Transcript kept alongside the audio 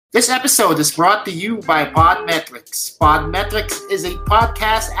This episode is brought to you by Podmetrics. Podmetrics is a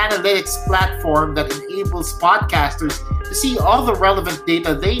podcast analytics platform that enables podcasters to see all the relevant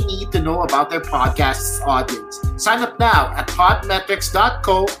data they need to know about their podcast's audience. Sign up now at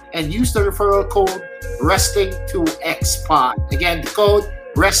podmetrics.co and use the referral code Wrestling2XPod. Again, the code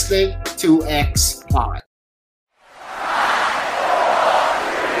Wrestling2XPod.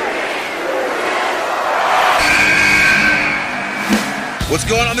 What's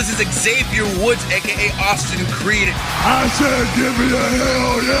going on? This is Xavier Woods, aka Austin Creed. I said, give me a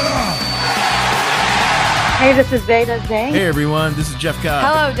hell yeah! Hey, this is Zeta Zane. Hey everyone, this is Jeff Cobb.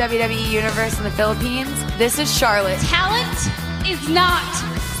 Hello, WWE Universe in the Philippines. This is Charlotte. Talent is not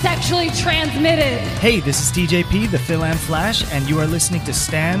sexually transmitted. Hey, this is TJP, the Phil and Flash, and you are listening to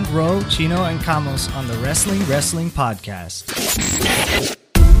Stan, Ro, Chino, and Kamos on the Wrestling Podcast.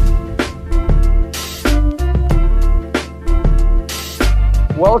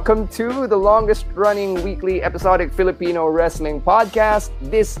 Welcome to the longest-running weekly episodic Filipino wrestling podcast.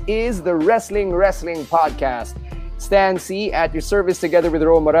 This is the Wrestling Podcast. Stan C at your service together with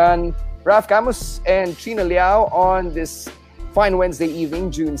Ro Moran, Raf Camus, and Chino Liao on this fine Wednesday evening,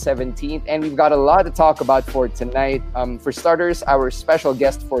 June 17th. And we've got a lot to talk about for tonight. For starters, our special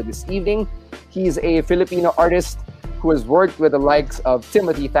guest for this evening, he's a Filipino artist who has worked with the likes of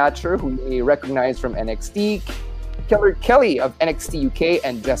Timothy Thatcher, who you may recognize from NXT, Killer Kelly of NXT UK,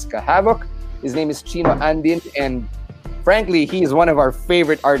 and Jessica Havoc. His name is Chino Andin, and frankly, he is one of our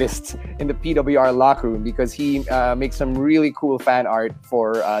favorite artists in the PWR locker room because he makes some really cool fan art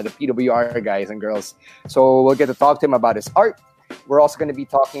for the PWR guys and girls. So we'll get to talk to him about his art. We're also going to be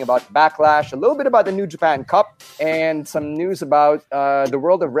talking about Backlash, a little bit about the New Japan Cup, and some news about the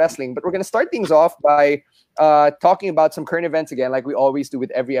world of wrestling. But we're going to start things off by talking about some current events again, like we always do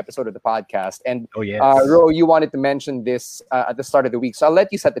with every episode of the podcast. And Ro, you wanted to mention this at the start of the week, so I'll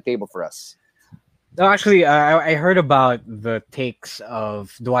let you set the table for us. No, actually, I heard about the takes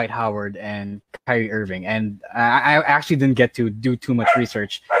of Dwight Howard and Kyrie Irving, and I actually didn't get to do too much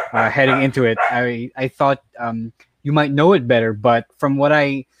research heading into it. I thought you might know it better, but from what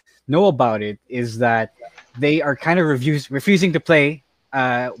I know about it is that they are kind of refusing to play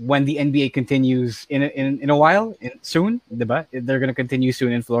when the NBA continues in a while, soon, diba? They're going to continue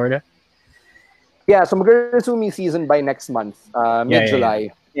soon in Florida. Yeah, so mag-resume season by next month, mid-July.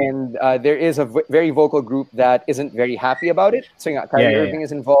 Yeah. And there is a very vocal group that isn't very happy about it. So Kyrie Irving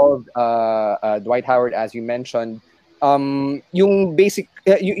is involved, Dwight Howard, as you mentioned. Yung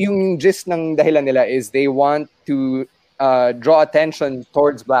gist ng dahilan nila is they want to draw attention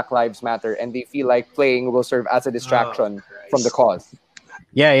towards Black Lives Matter, and they feel like playing will serve as a distraction from the cause.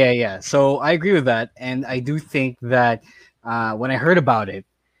 Yeah. So I agree with that, and I do think that when I heard about it,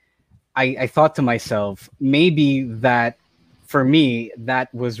 I thought to myself, maybe that for me,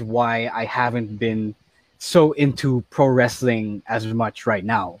 that was why I haven't been so into pro wrestling as much right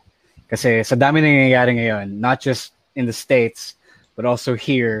now. Kasi sa dami nangyayari ngayon, not just in the States, but also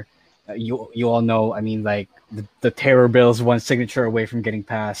here, you all know, I mean, like the terror bill's one signature away from getting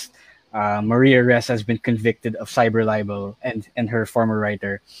passed. Maria Ress has been convicted of cyber libel and her former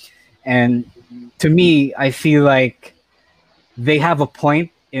writer. And to me, I feel like they have a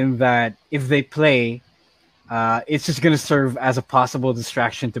point in that if they play, it's just going to serve as a possible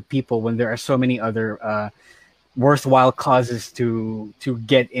distraction to people when there are so many other worthwhile causes to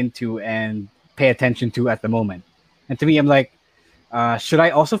get into and pay attention to at the moment. And to me, I'm like, should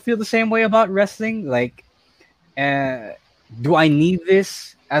I also feel the same way about wrestling? Like, do I need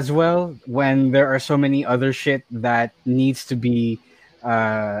this as well when there are so many other shit that needs to be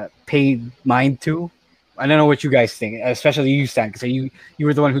paid mind to? I don't know what you guys think, especially you, Stan, because you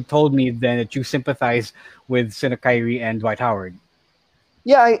were the one who told me then that you sympathize with Sina Kyrie and Dwight Howard.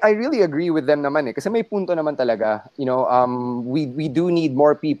 Yeah, I really agree with them naman kasi may punto naman talaga. You know, we do need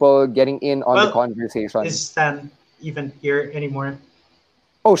more people getting in on the conversation. Is Stan even here anymore?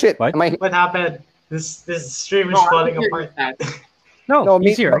 Oh shit! What happened? This stream is falling apart. No,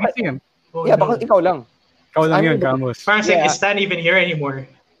 he's here. I see him. Oh, yeah, baka ikaw lang. Ikaw lang yun, Camus. Parang saying, is Stan even here anymore?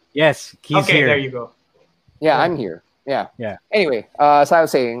 Yes, he's here. Okay, there you go. Yeah, I'm here. Yeah. Anyway, so I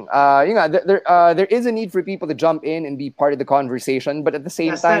was saying, there is a need for people to jump in and be part of the conversation, but at the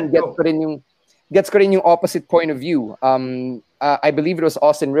same time, gets ko rin yung opposite point of view. I believe it was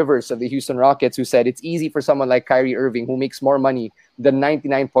Austin Rivers of the Houston Rockets who said it's easy for someone like Kyrie Irving, who makes more money than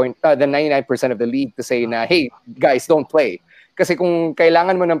 99% of the league, to say na, hey, guys, don't play. Kasi kung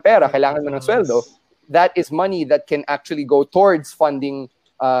kailangan mo ng pera, kailangan mo ng sweldo, that is money that can actually go towards funding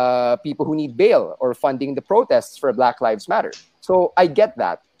people who need bail or funding the protests for Black Lives Matter. So I get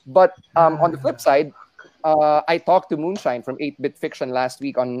that. But on the flip side, I talked to Moonshine from 8-Bit Fiction last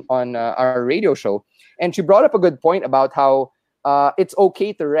week on our radio show, and she brought up a good point about how it's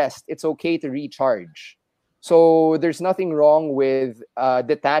okay to rest, it's okay to recharge. So there's nothing wrong with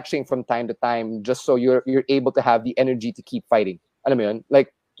detaching from time to time, just so you're able to have the energy to keep fighting. Alam mo yun?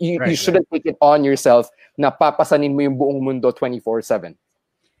 Like you shouldn't take it on yourself na papasanin mo yung buong mundo 24/7.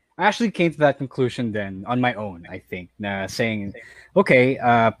 I actually came to that conclusion then on my own, I think, saying, okay,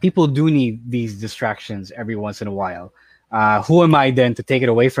 people do need these distractions every once in a while. Who am I then to take it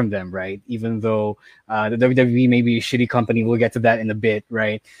away from them, right? Even though the WWE may be a shitty company, we'll get to that in a bit,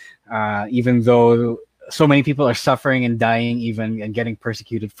 right? Even though so many people are suffering and dying, even and getting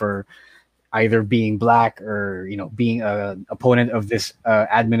persecuted for either being black or being an opponent of this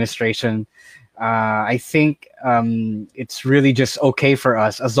administration. I think it's really just okay for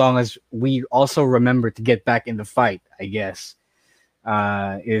us as long as we also remember to get back in the fight, I guess.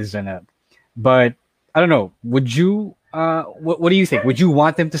 But I don't know. Would you? What do you think? Would you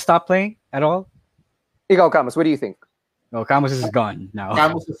want them to stop playing at all? Ikaw, Camus, what do you think? No, Camus is gone now.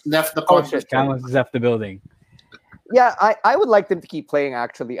 Camus has left the conference. Camus has left the building. Yeah, I would like them to keep playing,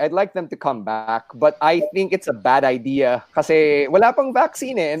 actually. I'd like them to come back, but I think it's a bad idea kasi wala pang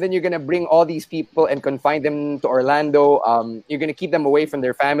vaccine and then you're gonna bring all these people and confine them to Orlando. You're gonna keep them away from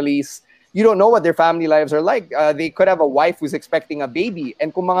their families. You don't know what their family lives are like. They could have a wife who's expecting a baby,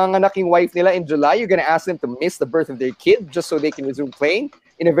 and kung manganganak yung wife nila in July, you're gonna ask them to miss the birth of their kid just so they can resume playing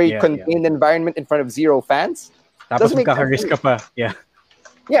in a very contained environment in front of 0 fans. Tapos magkaka-risk ka pa. Yeah.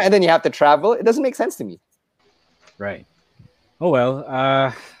 Yeah, and then you have to travel. It doesn't make sense to me. Right. Oh, well,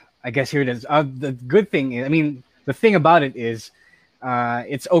 I guess here it is. The good thing is, the thing about it is,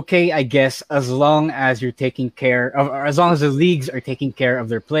 it's okay, I guess, as long as you're taking care of, or as long as the leagues are taking care of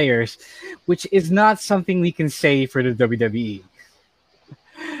their players, which is not something we can say for the WWE.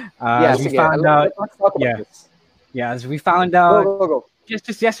 As we found out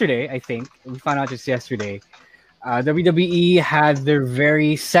just yesterday, I think, WWE had their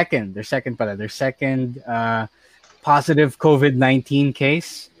second positive COVID-19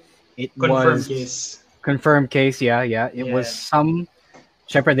 case. It was confirmed case. Yeah. It was some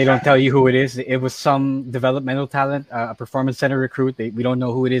Shepard. They don't tell you who it is. It was some developmental talent, a performance center recruit. We don't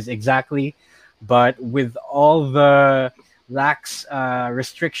know who it is exactly, but with all the lax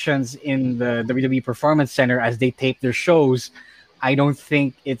restrictions in the WWE Performance Center as they tape their shows, I don't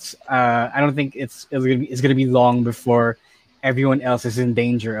think it's gonna be long before everyone else is in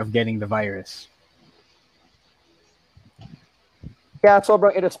danger of getting the virus. Yeah,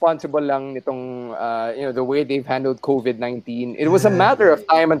 sobrang irresponsible lang nitong the way they've handled COVID-19. It was a matter of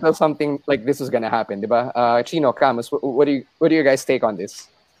time until something like this was gonna happen, diba? Chino, Camus, what do you guys take on this?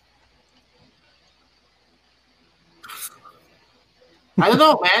 I don't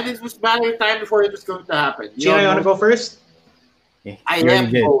know, man. It was a matter of time before it was going to happen. Chino, you want to go first? I am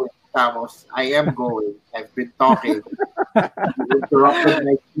going, Camus. I am going. I've been talking. You interrupted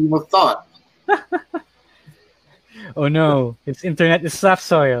my stream of thought. Oh no, its internet is soft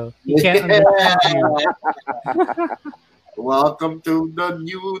soil. You can't understand you. Welcome to the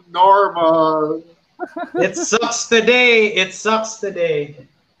new normal. It sucks today.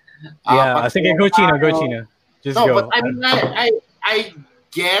 Yeah, I think go Chino. Just no, go. But I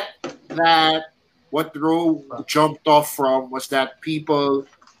get that what Ro jumped off from was that people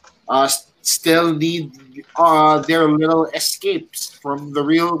still need their little escapes from the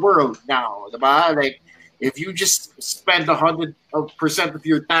real world now. Diba? Like, if you just spend 100% of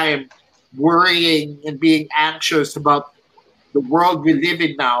your time worrying and being anxious about the world we live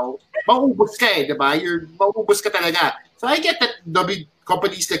in now, maubos ka diba? Maubos ka talaga. So I get that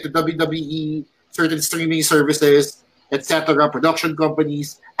companies like the WWE, certain streaming services, etc., production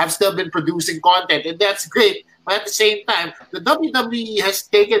companies have still been producing content, and that's great. But at the same time, the WWE has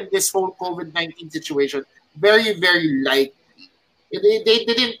taken this whole COVID-19 situation very, very lightly. They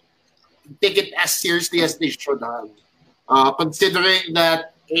didn't take it as seriously as they should have, considering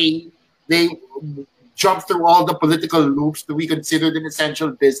that they jump through all the political loops that we considered an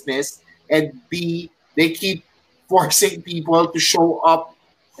essential business, and B, they keep forcing people to show up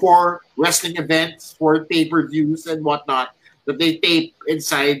for wrestling events, for pay-per-views and whatnot that they tape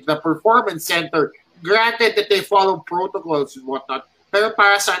inside the performance center. Granted that they follow protocols and whatnot, pero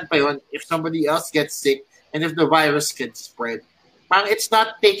para saan pa yun if somebody else gets sick and if the virus can spread? It's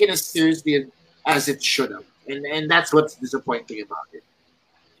not taken as seriously as it should have. And that's what's disappointing about it.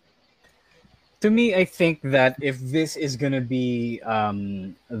 To me, I think that if this is going to be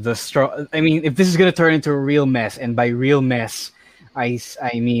if this is going to turn into a real mess, and by real mess, I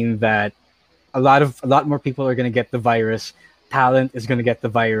mean that a lot more people are going to get the virus. Talent is going to get the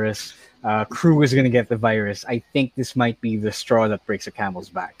virus. crew is going to get the virus. I think this might be the straw that breaks a camel's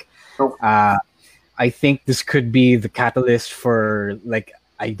back. Oh. I think this could be the catalyst for, like,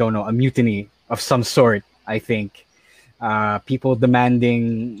 I don't know, a mutiny of some sort. I think people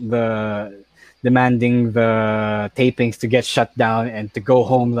demanding the tapings to get shut down and to go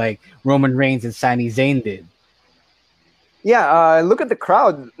home like Roman Reigns and Sami Zayn did. Yeah, look at the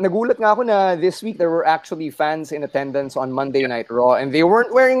crowd. Nagulat nga ako na this week there were actually fans in attendance on Monday Night Raw and they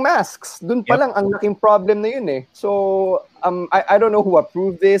weren't wearing masks. Dun pa lang ang laking problem na yun eh. So I don't know who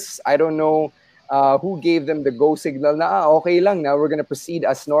approved this. I don't know who gave them the go signal na okay lang, now we're gonna proceed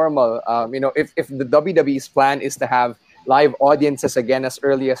as normal. If the WWE's plan is to have live audiences again as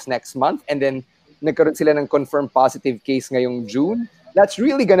early as next month and then nagkaroon sila ng confirmed positive case ngayong June, that's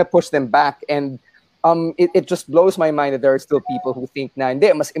really gonna push them back. And it just blows my mind that there are still people who think na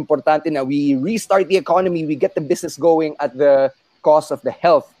hindi, mas importante na we restart the economy, we get the business going at the cost of the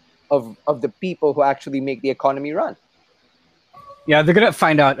health of the people who actually make the economy run. Yeah, they're gonna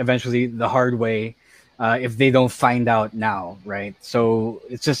find out eventually the hard way if they don't find out now, right? So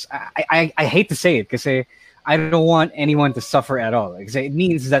it's just I hate to say it because I don't want anyone to suffer at all. Like, it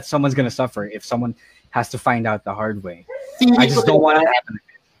means that someone's gonna suffer if someone has to find out the hard way. I just don't want it to happen.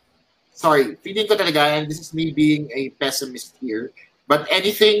 Sorry, feeling ko talaga, and this is me being a pessimist here, but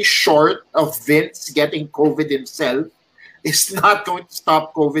anything short of Vince getting COVID himself is not going to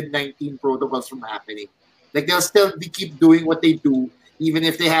stop COVID-19 protocols from happening. Like, they'll still keep doing what they do, even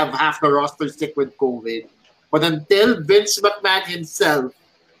if they have half the roster sick with COVID. But until Vince McMahon himself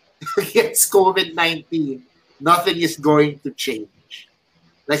gets COVID-19, nothing is going to change.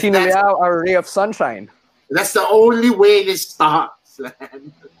 Like, that's our ray of sunshine. That's the only way this stops,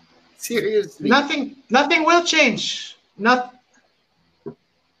 man. Seriously. Nothing will change.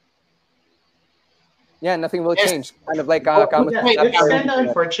 Yeah, nothing will change. Kind of like it's kind of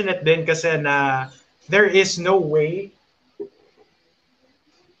unfortunate din kasi na there is no way.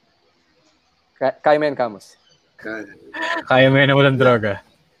 Kaya mo yan, Camus. Kaya mo yan na walang droga.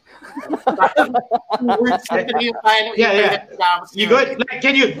 Yeah. You good? Like,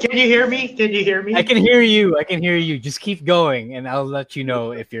 can you hear me? Can you hear me? I can hear you. Just keep going, and I'll let you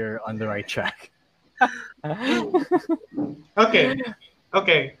know if you're on the right track.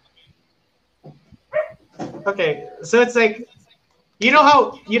 Okay. So it's like, you know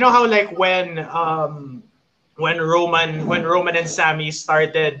how like when Roman and Sami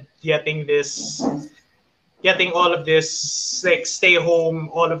started getting all of this, like, stay home,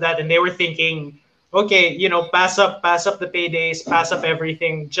 all of that, and they were thinking, okay, pass up the paydays, pass up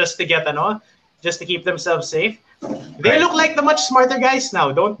everything just to just to keep themselves safe. They look like the much smarter guys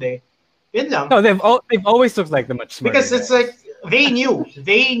now, don't they? Yun lang. No, they've always looked like the much smarter because it's guys. Like they knew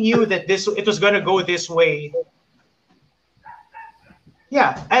that it was gonna go this way.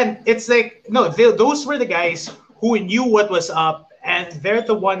 Yeah, and it's like, no, those were the guys who knew what was up, and they're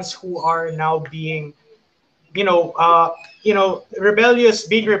the ones who are now being, rebellious.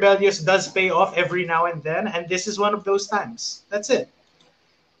 Being rebellious does pay off every now and then, and this is one of those times. That's it.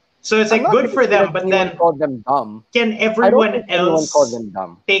 So it's like good for them, but then call them dumb. Can everyone else call them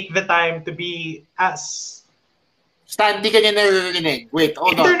dumb? Take the time to be as? Stan, di ka niya naririnig. Wait,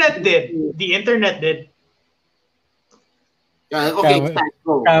 hold on. The internet did. Yeah, okay, Stan,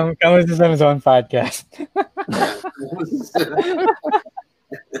 go. Come to some own podcast.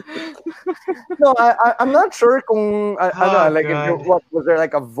 No, I'm not sure kung what was there,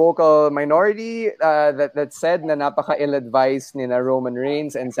 like a vocal minority that said na napaka ill-advised ni na Roman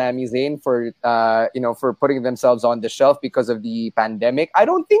Reigns and Sami Zayn for putting themselves on the shelf because of the pandemic. I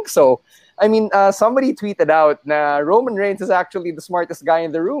don't think so. I mean, somebody tweeted out na Roman Reigns is actually the smartest guy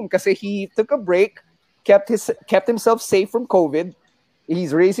in the room kasi he took a break, kept himself safe from COVID.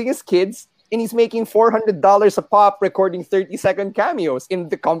 He's raising his kids. And he's making $400 a pop recording 30-second cameos in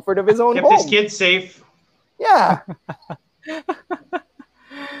the comfort of his own home. Kept his kids safe. Yeah.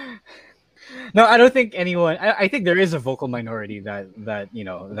 No, I don't think anyone. I think there is a vocal minority that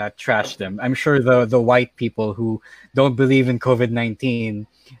trashed them. I'm sure the white people who don't believe in COVID-19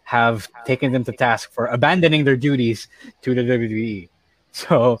 have taken them to task for abandoning their duties to the WWE.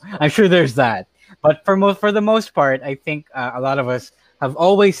 So I'm sure there's that. But for the most part, I think a lot of us have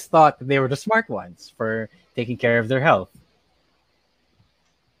always thought that they were the smart ones for taking care of their health.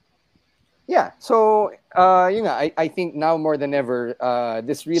 Yeah, so I think now more than ever,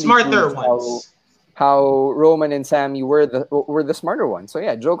 this really smarter ones. How Roman and Sami were the smarter ones. So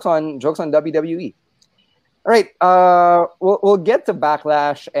yeah, jokes on WWE. All right, we'll get to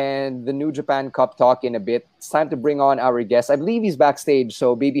Backlash and the New Japan Cup talk in a bit. It's time to bring on our guest. I believe he's backstage,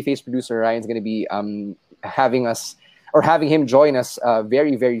 so babyface producer Ryan's going to be having us or having him join us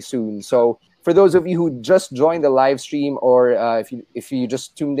very, very soon. So for those of you who just joined the live stream, or if you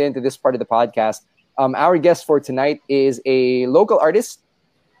just tuned into this part of the podcast, our guest for tonight is a local artist.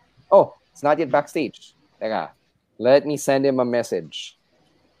 Oh, it's not yet backstage. Teka, let me send him a message.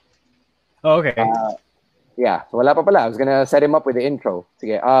 Oh, okay. Yeah, wala pa pala. I was gonna set him up with the intro.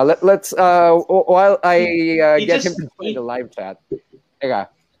 Sige, let's while I get him to join the live chat. Teka,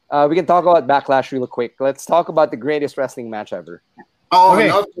 we can talk about Backlash real quick. Let's talk about the greatest wrestling match ever. Oh,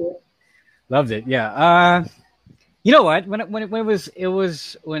 Okay. loved it. Loved it. Yeah. You know what? When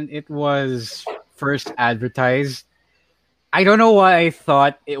it was first advertised, I don't know why I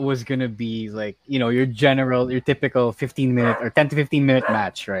thought it was gonna be like, your typical 15-minute or 10 to 15-minute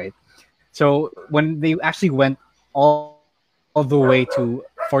match, right? So when they actually went all the way to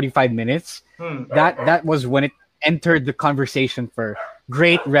 45 minutes, that was when it entered the conversation for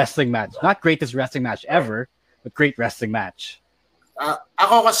great wrestling match. Not greatest wrestling match ever, but great wrestling match.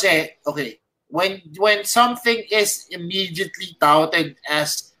 Ako kasi, okay, when something is immediately touted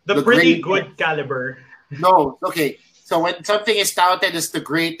as The pretty greatest- good caliber. No, okay. So when something is touted as the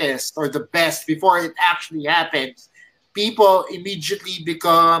greatest or the best before it actually happens, people immediately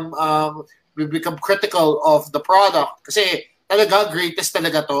become critical of the product. Kasi talaga greatest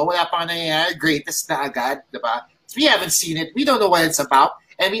talaga to. Wala pang nangyayari, greatest na agad, diba? We haven't seen it. We don't know what it's about.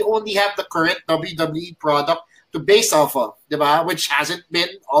 And we only have the current WWE product to base off of, diba? Which hasn't been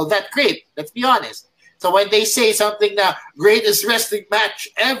all that great. Let's be honest. So when they say something na greatest wrestling match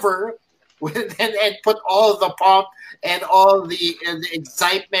ever, and put all the pomp and all the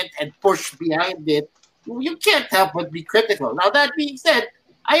excitement and push behind it, you can't help but be critical. Now, that being said,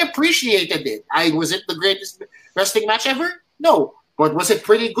 I appreciated it. Was it the greatest wrestling match ever? No. But was it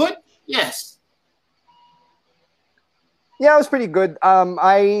pretty good? Yes. Yeah, it was pretty good.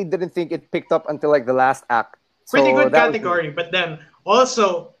 I didn't think it picked up until like the last act. So Pretty good that was category, but then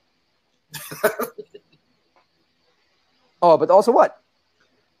also, Oh, but also what?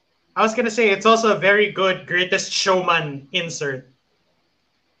 I was gonna say it's also a very good greatest showman insert.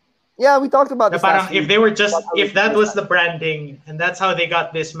 Yeah, we talked about Na this parang last if week. they were just if that was the branding and that's how they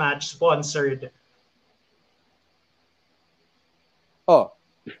got this match sponsored. Oh.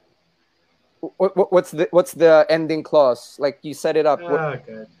 What's the ending clause? Like you set it up. Oh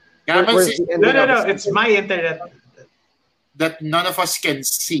god. Where's the ending No, of it? it's my internet. That none of us can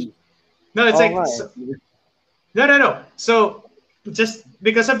see. No, it's like Alright. no. So just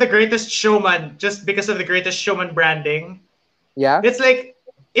because of the greatest showman branding, Yeah. it's like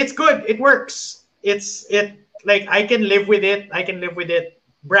it's good. It works. It like I can live with it.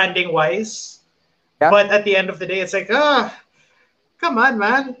 Branding wise. Yeah. But at the end of the day, it's like come on,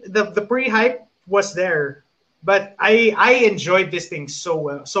 man. The pre-hype was there, but I enjoyed this thing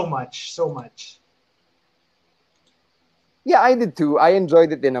so much. Yeah, I did too. I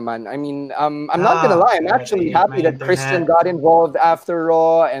enjoyed it din naman. I mean, I'm not gonna lie. I'm actually happy that Christian got involved after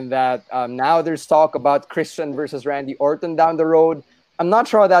Raw, and that now there's talk about Christian versus Randy Orton down the road. I'm not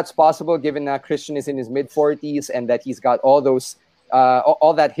sure how that's possible, given that Christian is in his mid-40s and that he's got all those,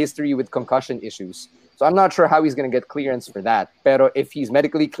 all that history with concussion issues. So I'm not sure how he's gonna get clearance for that. Pero if he's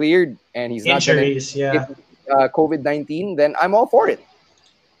medically cleared and he's not gonna Injuries, yeah. get COVID-19, then I'm all for it.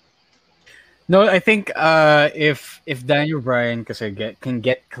 No, I think if Daniel Bryan can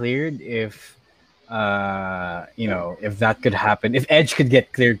get cleared, if if that could happen, if Edge could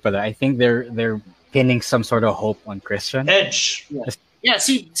get cleared for that, I think they're pinning some sort of hope on Christian. Edge. Yeah,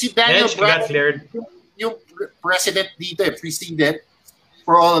 see Daniel Edge got Bryan, cleared. yung precedent dito, preceded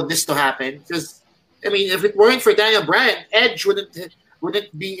for all of this to happen. Because, I mean, if it weren't for Daniel Bryan, Edge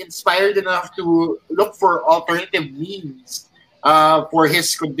wouldn't be inspired enough to look for alternative means for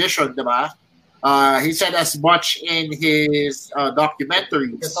his condition, diba? He said as much in his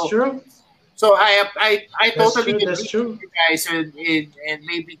documentary. That's true. So I totally agree That's true. with you guys, and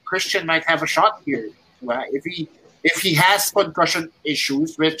maybe Christian might have a shot here. Right? If he has concussion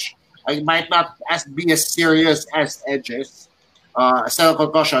issues, which might not be as serious as Edge's, still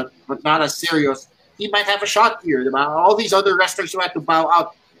concussion, but not as serious, he might have a shot here. Right? All these other wrestlers who had to bow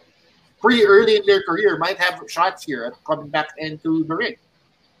out pretty early in their career might have shots here at coming back into the ring.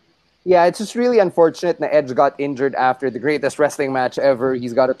 Yeah, it's just really unfortunate that Edge got injured after the greatest wrestling match ever.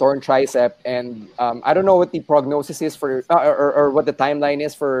 He's got a torn tricep, and I don't know what the prognosis is for, or what the timeline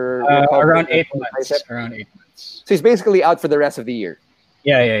is for around 8 months. Around 8 months. So he's basically out for the rest of the year.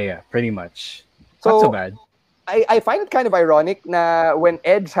 Yeah, pretty much. So, not so bad. I find it kind of ironic na when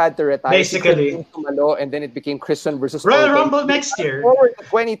Edge had to retire, Basically. and then it became Christian versus Royal Orton. Rumble next year. Forward to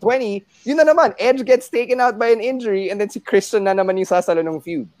 2020, yun na naman, Edge gets taken out by an injury, and then si Christian na naman yung sasalo ng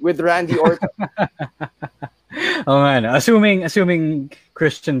feud with Randy Orton. Oh man, assuming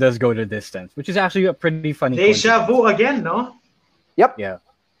Christian does go the distance, which is actually a pretty funny. Deja vu again, no? Yep. Yeah.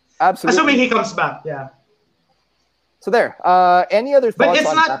 Absolutely. Assuming he comes back, yeah. So there. Any other thoughts? But it's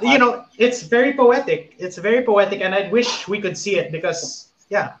on not, that? it's very poetic. It's very poetic, and I wish we could see it because,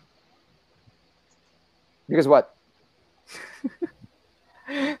 yeah. Because what?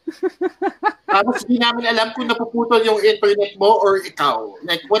 Tapos hindi namin alam kung napuputol yung internet mo or ikaw.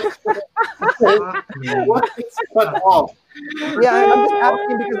 Like, what is cut off? Yeah, I'm just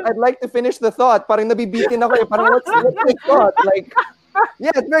asking because I'd like to finish the thought. Parang nabibitin ako eh. Parang what's the thought? Like,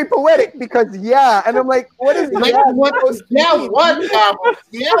 yeah, it's very poetic because yeah. And I'm like, what is like, yeah? What? Yeah, what?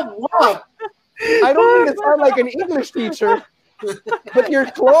 Yeah, what? I don't mean to sound like an English teacher, but your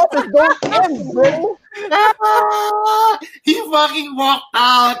clauses don't end, bro. He fucking walked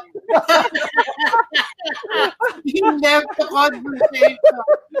out. He left the conversation.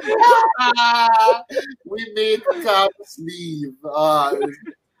 We made Camus leave.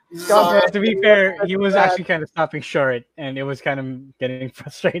 To be fair, he was actually kind of stopping short, and it was kind of getting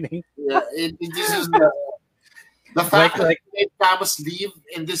frustrating. Yeah, this is the fact that he made Camus leave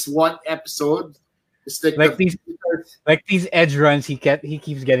in this one episode. It's like these edge runs, he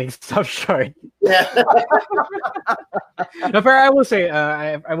keeps getting stopped short. Yeah. No, but I will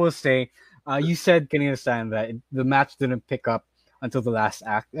say, you said, can you understand that the match didn't pick up until the last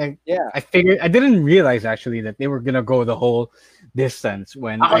act? I didn't realize actually that they were gonna go the whole distance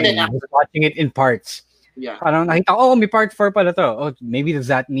when I was watching it in parts. Yeah. Parang nakita ko, may part 4 pala to. Oh, maybe does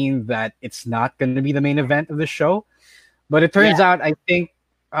that mean that it's not gonna be the main event of the show? But it turns out, I think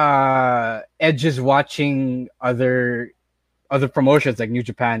Edge is watching other promotions like New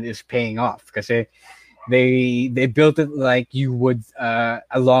Japan is paying off because they built it like you would a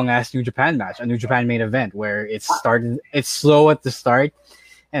long ass New Japan match, a New Japan main event where it's slow at the start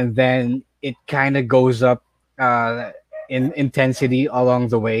and then it kind of goes up in intensity along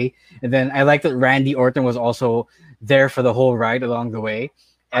the way. And then I like that Randy Orton was also there for the whole ride along the way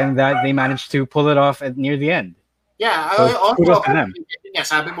and that they managed to pull it off near the end. Yeah, So, I also kudos to them.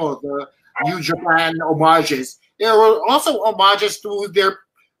 sabi mo, the New Japan homages. There were also homages to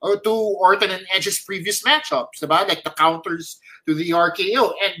to Orton and Edge's previous matchups, diba? Like the counters to the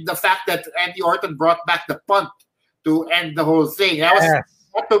RKO and the fact that Randy Orton brought back the punt to end the whole thing. That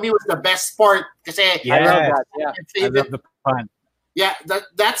to me was the best part kasi I love that. Yeah, I love the punt. Yeah,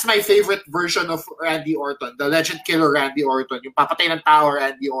 that's my favorite version of Randy Orton, the legend killer Randy Orton. Yung papatay ng tao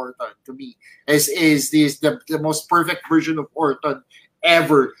Randy Orton, to me, is the most perfect version of Orton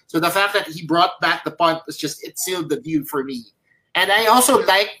ever. So the fact that he brought back the punt it sealed the deal for me. And I also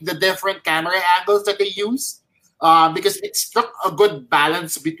like the different camera angles that they use because it struck a good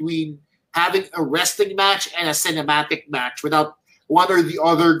balance between having a wrestling match and a cinematic match without one or the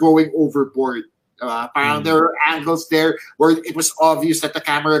other going overboard. There were angles there where it was obvious that the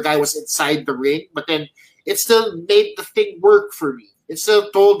camera guy was inside the ring, but then it still made the thing work for me. It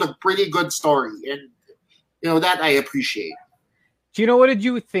still told a pretty good story, and that I appreciate. Do you know what did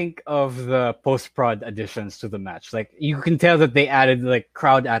you think of the post-prod additions to the match? Like you can tell that they added like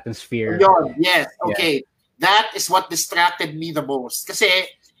crowd atmosphere. Yes, okay. Yeah. That is what distracted me the most. Kasi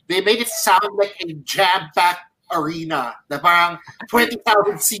they made it sound like a jam-packed arena na parang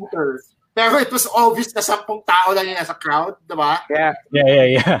 20,000 seaters. Pero it was obvious na 10 tao lang yung nasa crowd, diba? Yeah.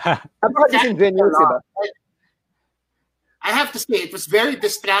 I have to say, it was very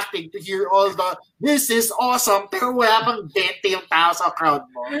distracting to hear all the, this is awesome, pero wala pang 20 yung tao sa crowd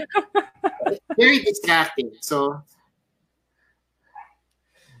mo. It's very distracting, so.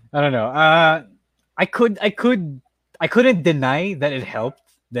 I don't know. I couldn't deny that it helped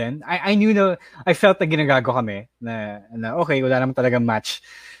then. I knew I felt na ginagago kami na okay, wala naman talagang match.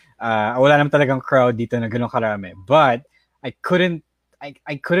 Wala naman talagang crowd dito na ganun karami. But I couldn't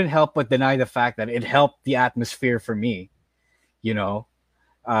help but deny the fact that it helped the atmosphere for me.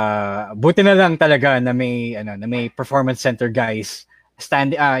 Buti na lang talaga na may performance center guys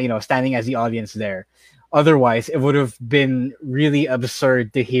standing as the audience there. Otherwise, it would have been really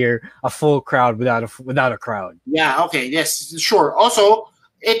absurd to hear a full crowd without a crowd. Yeah, okay, yes, sure. Also,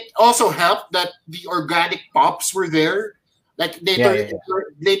 it also helped that the organic pops were there. Like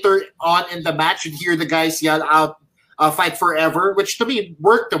later on in the match, you'd hear the guys yell out, "Fight forever," which to me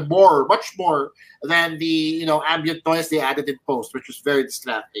worked much more than the ambient noise they added in post, which was very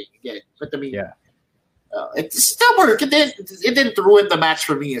distracting. Again, but I mean, it still worked. It didn't ruin the match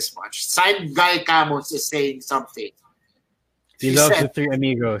for me as much. Sign Guy Camus is saying something. He loves the Three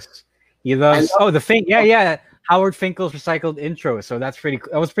Amigos. He loves the thing. Yeah. Howard Finkel's recycled intro. So that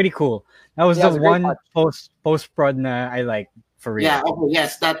was pretty cool. That was the one post prod na I like for real. Yeah. Okay.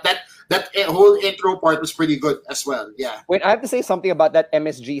 Yes. That that whole intro part was pretty good as well. Yeah. Wait, I have to say something about that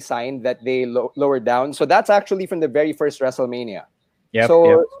MSG sign that they lowered down. So that's actually from the very first WrestleMania. Yep.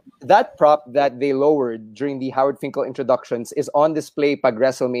 That prop that they lowered during the Howard Finkel introductions is on display pag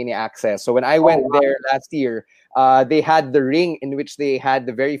WrestleMania Access. So when I went there last year, they had the ring in which they had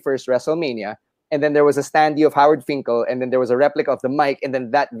the very first WrestleMania, and then there was a standee of Howard Finkel, and then there was a replica of the mic, and then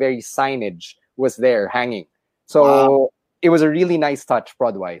that very signage was there hanging. So it was a really nice touch,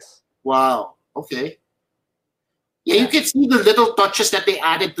 prod-wise. Wow. Okay. Yeah, you can see the little touches that they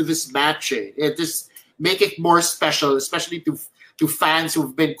added to this match. It just make it more special, especially to fans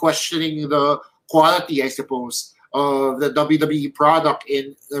who've been questioning the quality, I suppose, of the WWE product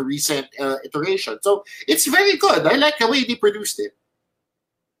in the recent iteration. So it's very good. I like the way they produced it.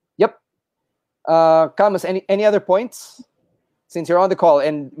 Yep. Camus, any other points? Since you're on the call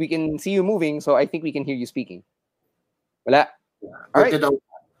and we can see you moving, so I think we can hear you speaking. Wala? All right.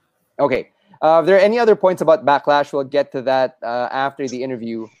 Okay. If there are any other points about Backlash, we'll get to that after the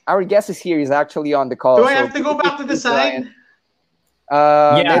interview. Our guest is here. He's actually on the call. Do I have to go back to the side?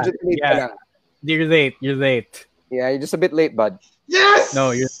 Yeah. You're late. Yeah, you're just a bit late, bud. Yes!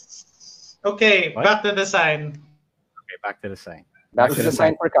 No, you're... Okay, What? back to the sign. Okay, back to the sign. Back to the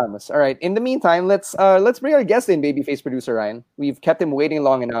sign for Camus. All right. In the meantime, let's bring our guest in, babyface producer Ryan. We've kept him waiting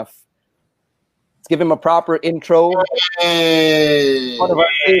long enough. Let's give him a proper intro. Hey. One of our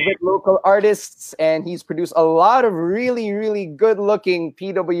favorite local artists, and he's produced a lot of really, really good-looking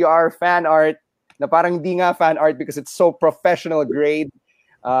PWR fan art. Na parang di nga fan art because it's so professional grade.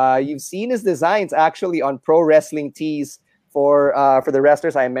 You've seen his designs actually on Pro Wrestling Tees for the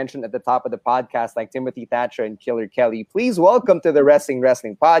wrestlers I mentioned at the top of the podcast, like Timothy Thatcher and Killer Kelly. Please welcome to the Wrestling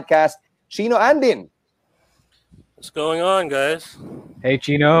Podcast, Chino Andin. What's going on, guys? Hey,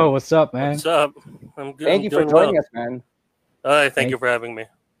 Chino. What's up, man? What's up? I'm good. Thank you for joining us, man. Thank you for having me.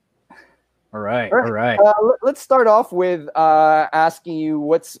 All right. Let's start off with asking you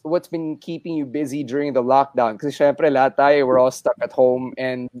what's been keeping you busy during the lockdown. Because syempre lahat tayo, we're all stuck at home,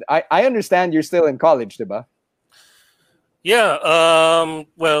 and I understand you're still in college, diba? Yeah.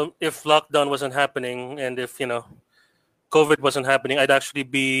 Well, if lockdown wasn't happening, and if COVID wasn't happening, I'd actually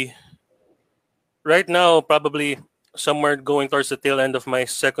be right now probably somewhere going towards the tail end of my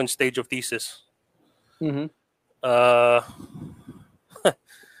second stage of thesis. Mm-hmm.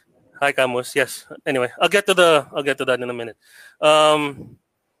 Hi, Camus. Yes. Anyway, I'll get to that in a minute.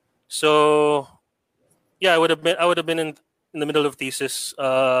 So yeah, I would have been in the middle of thesis.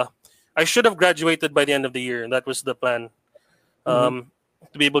 I should have graduated by the end of the year. That was the plan. To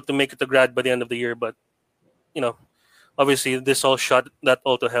be able to make it to grad by the end of the year, but obviously this all shot that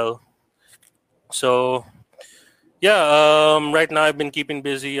all to hell. So yeah, right now I've been keeping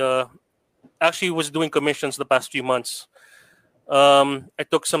busy. Actually was doing commissions the past few months. I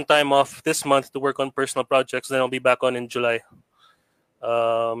took some time off this month to work on personal projects. Then I'll be back on in July.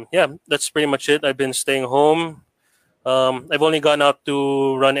 Yeah, that's pretty much it. I've been staying home. I've only gone out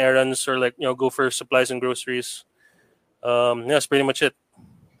to run errands or go for supplies and groceries. Yeah, that's pretty much it.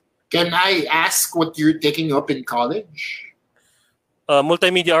 Can I ask what you're taking up in college?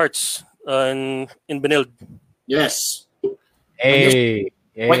 Multimedia arts in Benilde. Yes. Hey.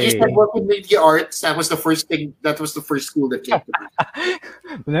 When you said multimedia arts, that was the first thing. That was the first school that came to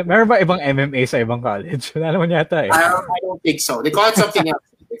me. Meron ba ibang MMA sa ibang college? Wala naman yata eh. I don't think so. They call it something else.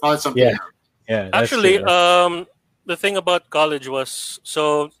 Yeah. Actually, the thing about college was,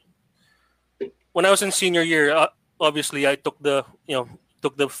 so when I was in senior year, obviously I took the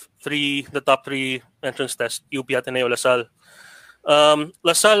top three entrance test, UP, Ateneo, LaSalle.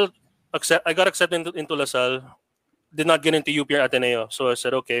 LaSalle, I got accepted into LaSalle. Did not get into UP or Ateneo, so I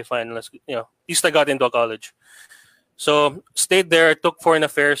said, okay, fine. Let's at least I got into a college. So stayed there. Took foreign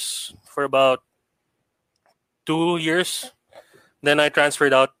affairs for about 2 years. Then I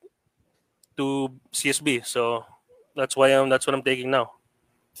transferred out to CSB. So that's what I'm taking now.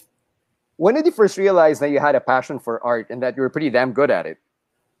 When did you first realize that you had a passion for art and that you were pretty damn good at it?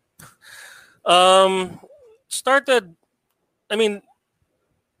 Started,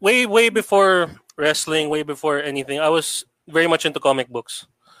 way before wrestling, way before anything. I was very much into comic books.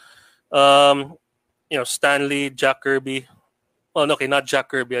 Stan Lee, Jack Kirby. Well, okay, not Jack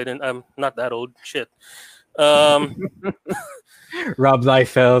Kirby. I'm not that old. Shit. Rob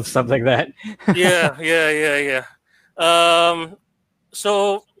Liefeld, stuff like that. Yeah.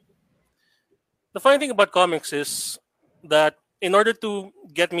 So the funny thing about comics is that in order to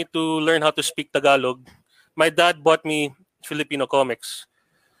get me to learn how to speak Tagalog, my dad bought me Filipino comics.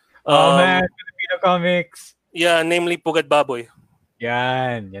 Oh man, Filipino comics. Yeah, namely Pugad Baboy.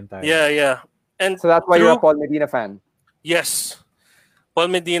 Yan tayo. Yeah. And so that's why you're a Paul Medina fan. Yes. Paul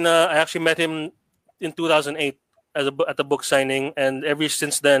Medina, I actually met him in 2008 at the book signing, and ever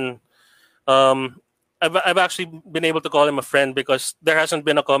since then, I've actually been able to call him a friend because there hasn't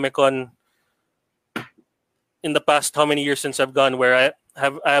been a Comic Con in the past how many years since I've gone where I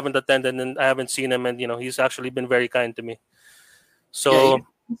haven't attended and I haven't seen him, and he's actually been very kind to me. So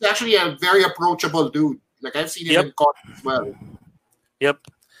he's actually a very approachable dude. Like I've seen him in con as well. Yep.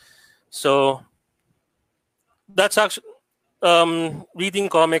 So that's actually reading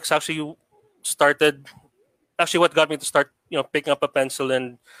comics actually started. Actually, what got me to start, picking up a pencil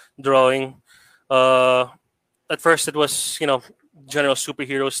and drawing. At first, it was general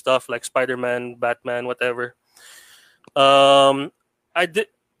superhero stuff like Spider-Man, Batman, whatever. I did.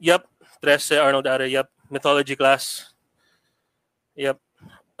 Yep. Trece, Arnold Ara. Yep. Mythology class. Yep.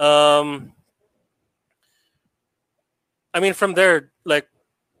 I mean, from there, like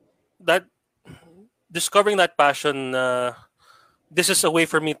that, discovering that passion. This is a way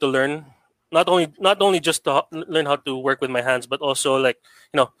for me to learn. Not only just to learn how to work with my hands, but also like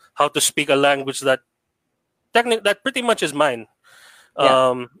how to speak a language that that pretty much is mine.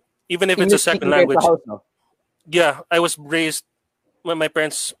 Even if it's a second language. Yeah, I was raised when my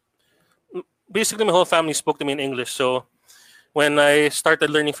parents, basically my whole family spoke to me in English. So when I started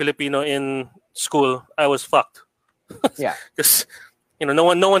learning Filipino in school, I was fucked. Yeah, because no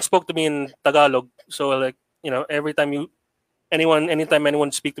one spoke to me in Tagalog. So like every time anytime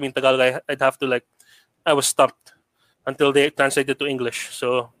anyone speak to me in Tagalog, I'd have to I was stumped until they translated to English.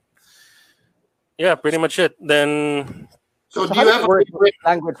 So yeah, pretty much it. Then so do you have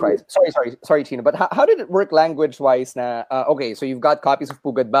language-wise? Sorry, Chino. But how did it work language-wise? Okay, so you've got copies of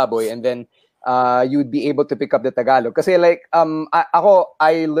Pugad Baboy, and then you'd be able to pick up the Tagalog. Kasi I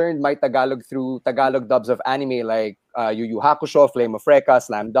learned my Tagalog through Tagalog dubs of anime like Yu Yu Hakusho, Flame of Recca,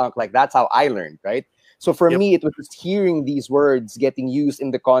 Slam Dunk. Like that's how I learned, right? So for me, it was just hearing these words getting used in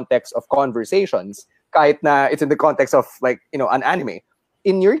the context of conversations, kahit na it's in the context of an anime.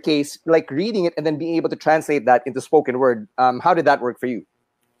 In your case, like reading it and then being able to translate that into spoken word, how did that work for you?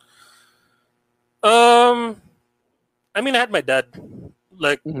 I mean, I had my dad.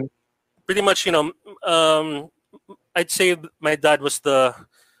 Pretty much, I'd say my dad was the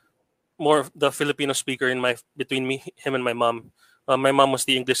Filipino speaker between him and my mom. My mom was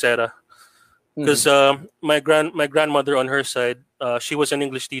the Inglesera. Because my grandmother on her side, she was an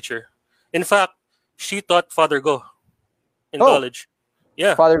English teacher. In fact, she taught Father Go in college.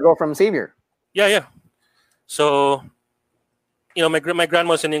 Yeah, Father Go from Xavier. Yeah. So, my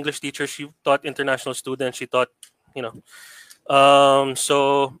grandma was an English teacher. She taught international students. She taught,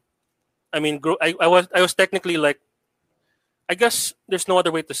 So, I mean, I was technically I guess there's no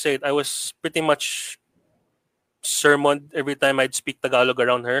other way to say it. I was pretty much sermoned every time I'd speak Tagalog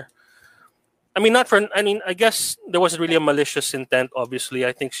around her. I mean, I guess there wasn't really a malicious intent, obviously.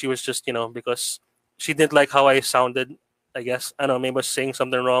 I think she was just, because she didn't like how I sounded, I guess. I don't know, maybe I was saying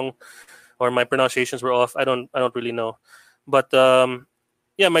something wrong or my pronunciations were off. I don't really know. But,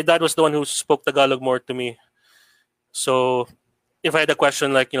 yeah, my dad was the one who spoke Tagalog more to me. So if I had a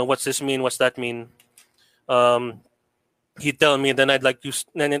question like, what's this mean? What's that mean? He'd tell me, then I'd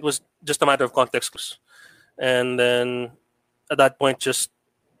then it was just a matter of context. And then at that point, just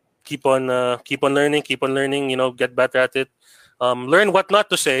keep on learning, get better at it. Learn what not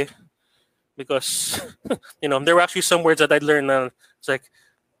to say, because there were actually some words that I'd learn. It's like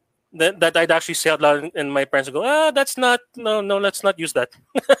that I'd actually say out loud, and my parents would go, let's not use that.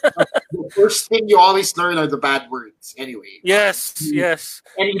 The first thing you always learn are the bad words, anyway. Yes.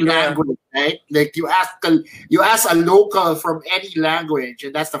 Any language, right? Like you ask a local from any language,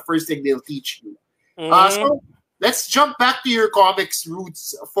 and that's the first thing they'll teach you. So let's jump back to your comics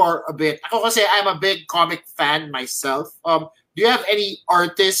roots for a bit. Ako kasi I'm a big comic fan myself. Do you have any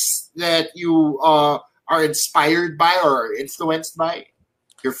artists that you are inspired by or influenced by?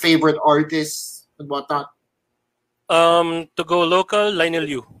 Your favorite artists and whatnot? To go local, Lionel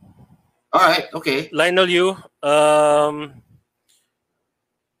Yu. All right, okay. Lionel Yu. Of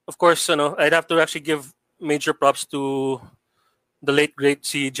course, I'd have to actually give major props to the late great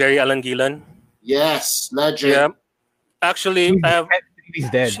Jerry Alangilan. Yes, legend. Yeah. Actually,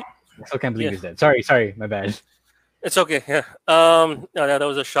 he's dead. I still can't believe he's dead. Sorry, my bad. It's okay. Yeah. No, that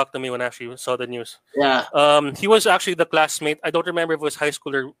was a shock to me when I actually saw the news. Yeah. He was actually the classmate. I don't remember if it was high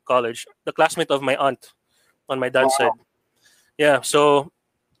school or college. The classmate of my aunt on my dad's side. Yeah. So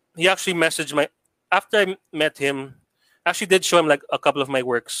he actually messaged after I met him. I actually did show him a couple of my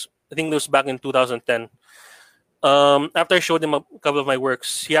works. I think it was back in 2010. After I showed him a couple of my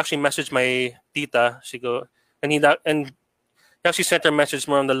works, he actually messaged my tita. And he actually sent her a message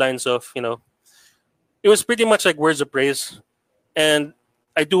more on the lines of, it was pretty much like words of praise. And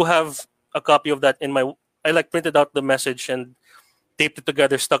I do have a copy of that in my. I like printed out the message and taped it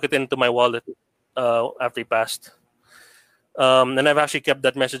together, stuck it into my wallet after he passed. And I've actually kept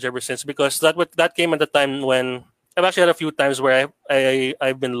that message ever since because that came at the time when I've actually had a few times where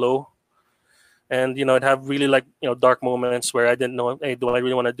I've been low, and I'd have really like dark moments where I didn't know, hey, do I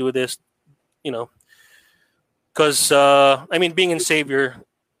really want to do this? Because I mean, being in Savior,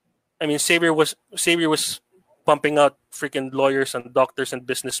 I mean, Savior was pumping out freaking lawyers and doctors and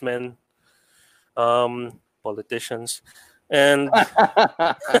businessmen, politicians, and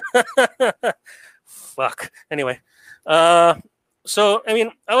fuck. Anyway, so I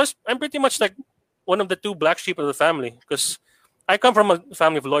mean, I'm pretty much like one of the two black sheep of the family because I come from a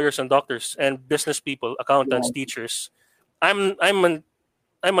family of lawyers and doctors and business people, accountants, teachers. I'm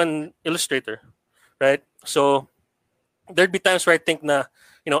an illustrator, right? So there'd be times where I think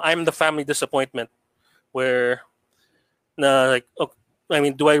I'm the family disappointment, where like, okay, I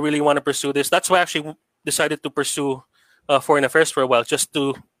mean, do I really want to pursue this? That's why I actually decided to pursue foreign affairs for a while, just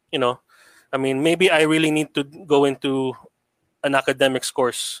to I mean, maybe I really need to go into an academics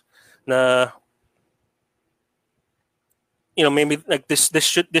course. Maybe like this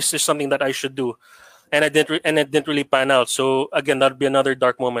is something that I should do, and it didn't really pan out. So again, that'd be another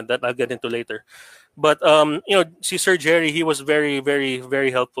dark moment that I'll get into later. But see Sir Jerry, he was very, very,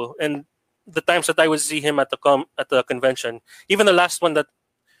 very helpful, and the times that I would see him at the convention, even the last one that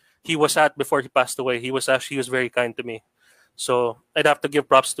he was at before he passed away, he was very kind to me. So I'd have to give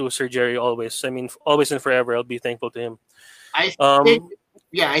props to Sir Jerry always. I mean, always and forever, I'll be thankful to him. I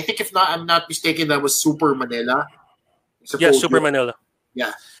think if I'm not mistaken, that was Super Manila. Yeah, Super Manila.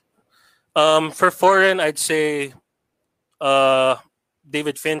 Yeah. For foreign, I'd say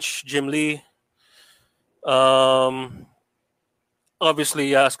David Finch, Jim Lee.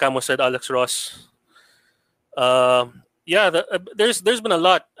 Obviously, as Camo said, Alex Ross. There's been a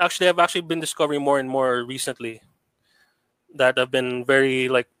lot. Actually, I've actually been discovering more and more recently that have been very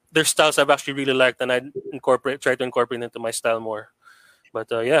like their styles I've actually really liked, and I try to incorporate into my style more. But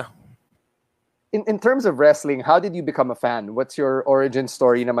yeah. In terms of wrestling, how did you become a fan? What's your origin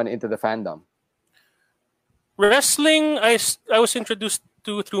story naman into the fandom? Wrestling, I was introduced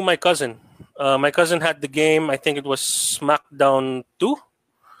to through my cousin. My cousin had the game. I think it was SmackDown 2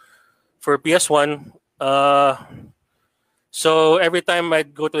 for PS1. So every time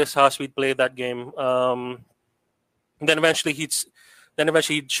I'd go to his house, we'd play that game. And then eventually he'd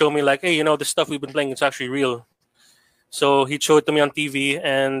show me like, hey, the stuff we've been playing is actually real. So he'd show it to me on TV.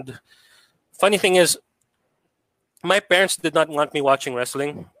 And funny thing is, my parents did not want me watching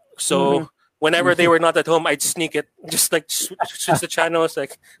wrestling. So whenever they were not at home, I'd sneak it, just like switch the channels.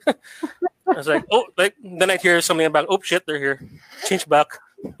 Like I was like, oh, like then I'd hear something about, oh shit, they're here. Change back.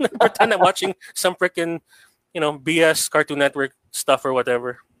 Pretend I'm watching some freaking, BS Cartoon Network stuff or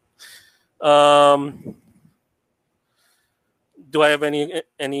whatever. Do I have any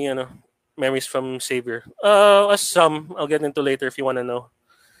memories from Savior? Some I'll get into later if you want to know.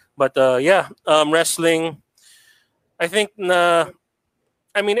 But wrestling. I think I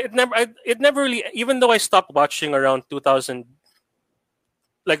mean it never really, even though I stopped watching around 2000,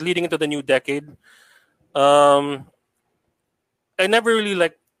 like leading into the new decade. I never really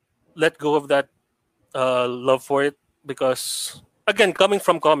like let go of that love for it because again, coming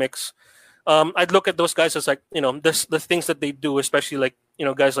from comics. I'd look at those guys as like the things that they do, especially like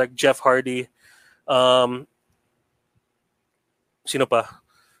guys like Jeff Hardy, sino pa,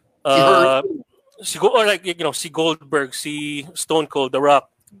 or like see Goldberg, see Stone Cold, The Rock,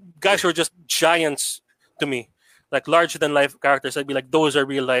 guys who are just giants to me, like larger than life characters. I'd be like, those are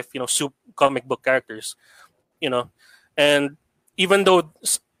real life, soup comic book characters, and and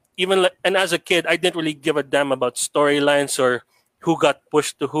as a kid, I didn't really give a damn about storylines or who got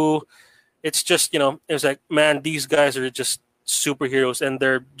pushed to who. It's just, it was like, man, these guys are just superheroes and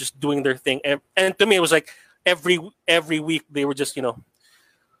they're just doing their thing. And to me, it was like every week they were just, I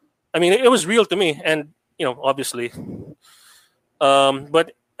mean, it was real to me. And, obviously.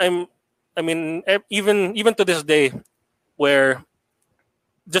 But even to this day, where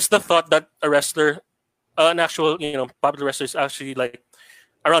just the thought that a wrestler, an actual, popular wrestler is actually like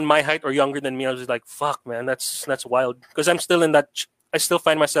around my height or younger than me, I was like, fuck, man, that's wild. Because I'm still in that... I still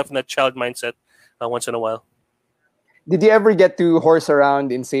find myself in that child mindset once in a while. Did you ever get to horse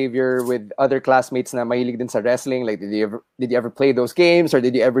around in Savior with other classmates na mahilig din sa wrestling? Like, did you ever play those games, or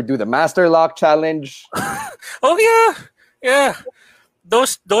did you ever do the Master Lock challenge? Oh yeah.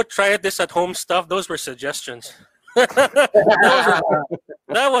 Those don't try this at home stuff. Those were suggestions. that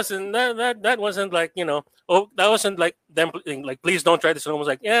wasn't like that wasn't like them like, please don't try this at home. I was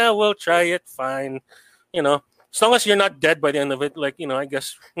like, yeah, we'll try it, fine, as long as you're not dead by the end of it, like, I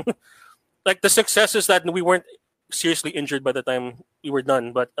guess, like the success is that we weren't seriously injured by the time we were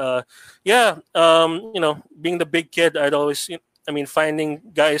done. But being the big kid, I'd always, finding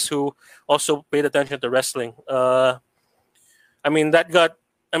guys who also paid attention to wrestling. It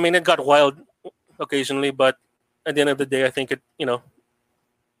got wild occasionally, but at the end of the day, I think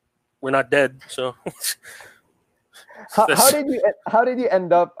we're not dead. So how did you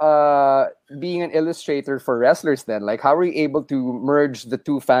end up being an illustrator for wrestlers then? Like, how were you able to merge the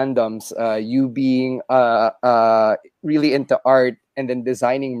two fandoms? You being really into art and then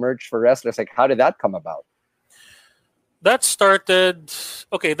designing merch for wrestlers. Like, how did that come about? That started.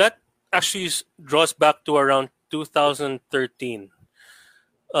 Okay, that actually draws back to around 2013.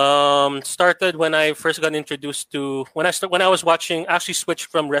 Started when I first got introduced to when I was watching. Actually, switched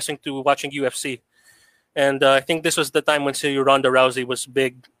from wrestling to watching UFC. And I think this was the time when Ronda Rousey was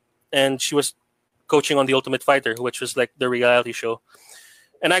big, and she was coaching on The Ultimate Fighter, which was like the reality show.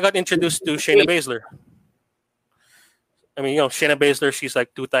 And I got introduced to Shayna Baszler. Shayna Baszler, she's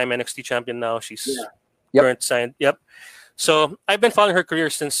like 2-time NXT champion now. She's current signed. Yep. So I've been following her career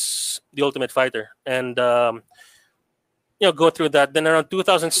since The Ultimate Fighter, and go through that. Then around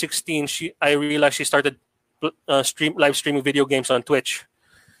 2016, I realized she started live streaming video games on Twitch.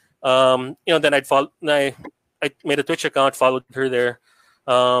 Then I made a Twitch account, followed her there,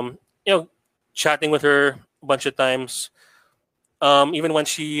 chatting with her a bunch of times. Even when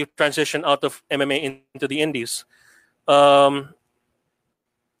she transitioned out of MMA into the indies.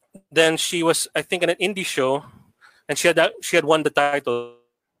 Then she was, I think, in an indie show, and she had won the title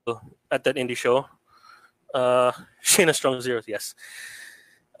at that indie show. Shayna Strong Zeros, yes.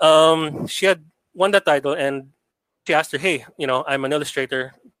 She had won that title, and she asked her, "Hey, I'm an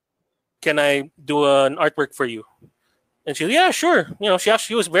illustrator. Can I do an artwork for you?" And she said, "Yeah, sure."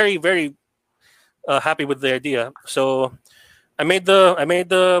 She was very, very happy with the idea. So I made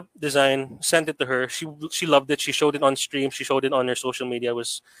the design, sent it to her. She loved it. She showed it on stream. She showed it on her social media. It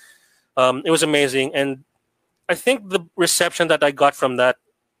was amazing. And I think the reception that I got from her,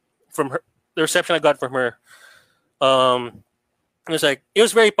 it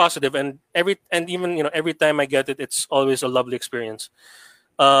was very positive. And every time I get it, it's always a lovely experience.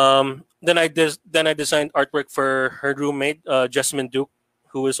 Then I designed artwork for her roommate, Jessamine Duke,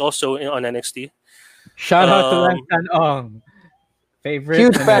 who is also on NXT. Shout out to Lansan Ong. Favorite.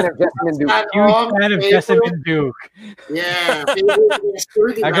 Huge fan of Jessamine Duke. Huge fan of Jessamine Duke. Yeah.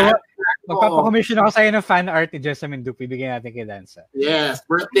 Magpapakommission ako sa'yo ng fan art ni Jessamine Duke. Bibigyan natin kay Lansa. Yes.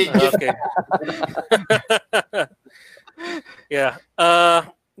 Birthday gift. Okay. Yeah.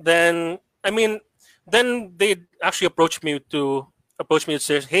 Then they actually approached me and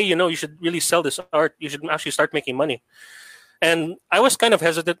said, "Hey, you should really sell this art. You should actually start making money." And I was kind of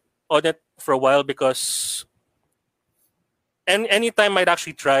hesitant on it for a while because anytime I'd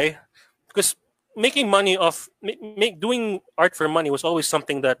actually try, because making money doing art for money was always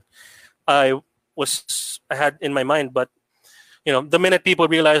something that I had in my mind. But the minute people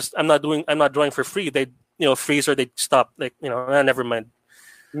realized I'm not drawing for free, they freeze or they stop. Like never mind.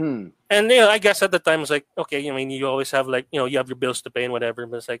 Mm. And I guess at the time it's like, okay, you always have like you have your bills to pay and whatever,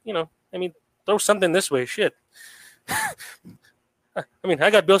 but it's like throw something this way, shit. I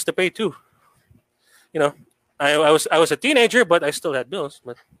got bills to pay too. I was a teenager, but I still had bills.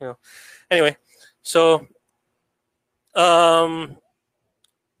 But anyway, so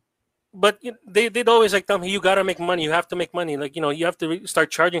but they'd always like tell me, you gotta make money, you have to make money, like you have to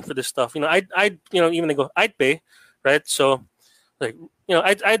start charging for this stuff. I'd even they go, I'd pay, right? So like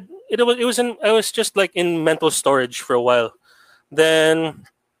I was just like in mental storage for a while. Then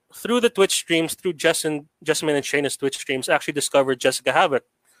through the Twitch streams, through Jessamine and Shayna's Twitch streams, I actually discovered Jessica Havoc,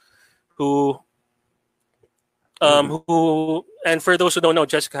 who and for those who don't know,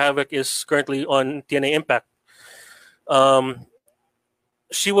 Jessica Havoc is currently on TNA Impact.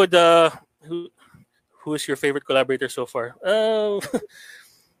 She would who is your favorite collaborator so far? I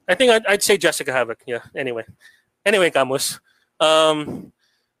think I'd say Jessica Havoc. Yeah. Anyway, Camus.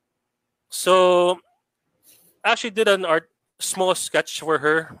 So I actually did an small sketch for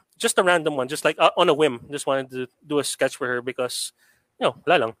her, just a random one, just like on a whim. Just wanted to do a sketch for her because, wala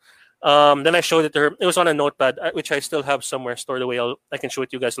lang. Then I showed it to her. It was on a notepad, which I still have somewhere stored away. I can show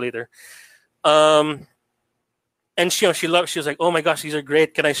it to you guys later. And she loved. She was like, "Oh my gosh, these are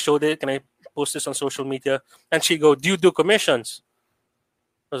great. Can I show this? Can I post this on social media?" And she go, "Do you do commissions?"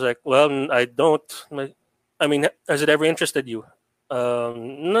 I was like, "Well, I don't. Has it ever interested you?"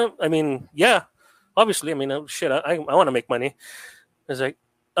 No. Yeah. Obviously, shit. I want to make money. I was like,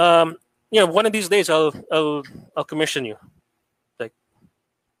 one of these days I'll commission you. Like,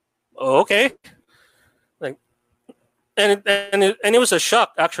 oh, okay. Like, and it was a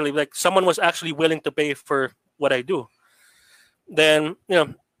shock actually. Like someone was actually willing to pay for what I do. Then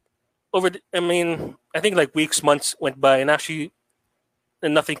I think like weeks, months went by, and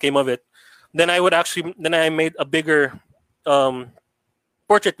nothing came of it. Then I made a bigger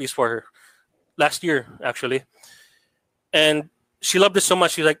portrait piece for her last year actually, and she loved it so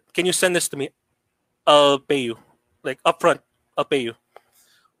much. She's like, "Can you send this to me? I'll pay you, like upfront. I'll pay you."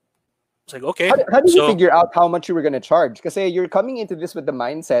 It's like, okay. How did you figure out how much you were gonna charge? Because you're coming into this with the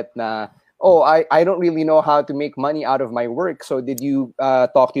mindset na, oh, I don't really know how to make money out of my work. So did you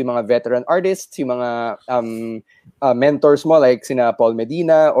talk to yung mga veteran artists, yung mga mentors mo like sina Paul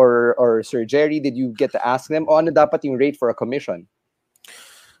Medina or Sir Jerry? Did you get to ask them, ano dapat yung rate for a commission?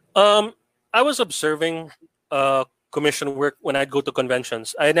 I was observing commission work when I'd go to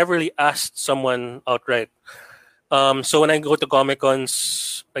conventions. I never really asked someone outright. So when I go to Comic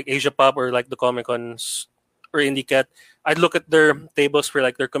Cons like Asia Pop or like the Comic Cons or IndieCat, I'd look at their tables for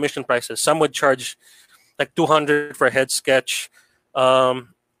like their commission prices. Some would charge like 200 for a head sketch. The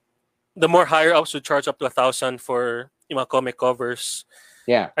more higher ups would charge up to 1,000 for yung mga comic covers.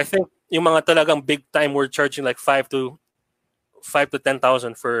 Yeah, I think yung mga talagang big time were charging like 5 to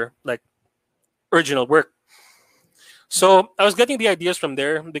 10,000 for like original work. So I was getting the ideas from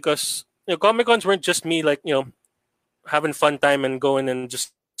there because Comic Cons weren't just me like having fun time and going and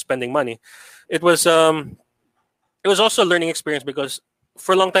just spending money. It was also a learning experience because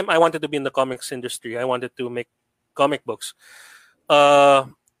for a long time I wanted to be in the comics industry. I wanted to make comic books.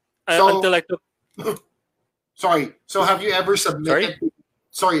 Until I took. Sorry. So have you ever submitted?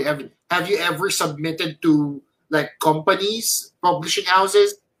 Sorry. Have you ever submitted to like companies, publishing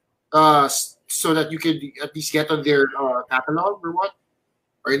houses, so that you could at least get on their catalog or what?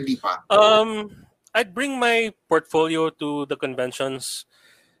 Or hindi pa? I'd bring my portfolio to the conventions,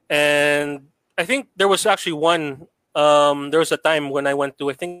 and I think there was actually one. There was a time when I went to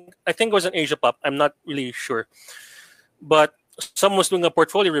I think it was an Asia Pop. I'm not really sure, but someone was doing a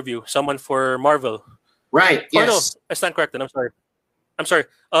portfolio review. Someone for Marvel. Right. Yes. Oh, no, I stand corrected. I'm sorry.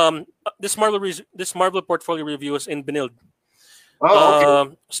 This Marvel portfolio review was in Benilde.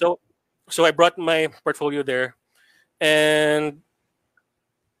 Oh, okay. So I brought my portfolio there, and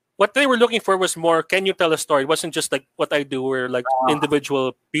what they were looking for was more, can you tell a story? It wasn't just like what I do or like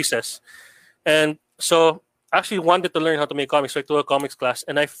individual pieces. And so I actually wanted to learn how to make comics. So I took a comics class,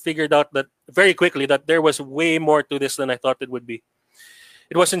 and I figured out that very quickly that there was way more to this than I thought it would be.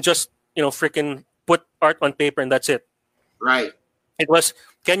 It wasn't just, freaking put art on paper and that's it. Right. It was,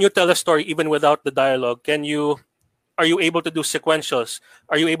 can you tell a story even without the dialogue? Are you able to do sequentials?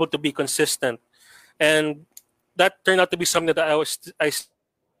 Are you able to be consistent? And that turned out to be something that I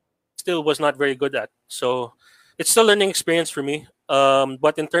still was not very good at. So it's still a learning experience for me.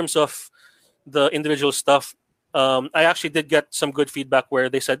 But in terms of the individual stuff, I actually did get some good feedback where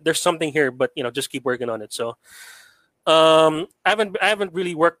they said there's something here, but just keep working on it. So I haven't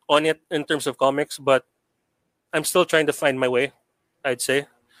really worked on it in terms of comics, but I'm still trying to find my way, I'd say.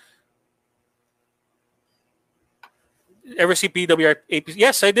 Ever see PWR AP?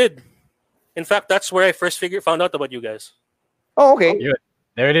 Yes, I did. In fact, that's where I first found out about you guys. Oh, okay. Good.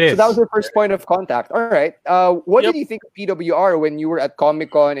 There it is. So that was your first point of contact. All right. What did you think of PWR when you were at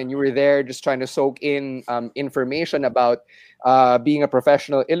Comic-Con and you were there just trying to soak in information about being a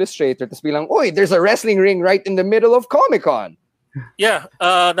professional illustrator? Tapos bilang, oy, there's a wrestling ring right in the middle of Comic-Con. Yeah,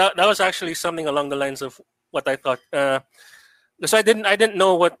 that was actually something along the lines of what I thought. So I didn't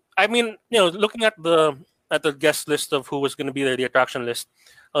know what I mean. Looking at the guest list of who was going to be there, the attraction list,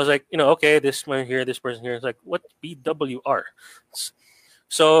 I was like, okay, this one here, this person here. It's like, what PWR?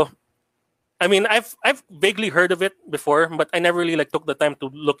 So, I mean, I've vaguely heard of it before, but I never really took the time to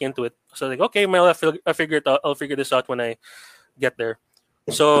look into it. So like, okay, well, I figure it out. I'll figure this out when I get there.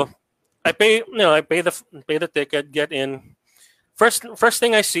 So I pay the ticket, get in. First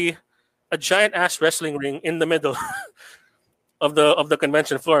thing I see, a giant ass wrestling ring in the middle of the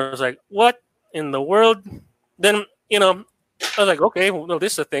convention floor. I was like, what in the world? Then I was like, okay, well,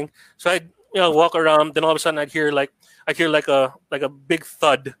 this is a thing. So I walk around. Then all of a sudden I hear like a big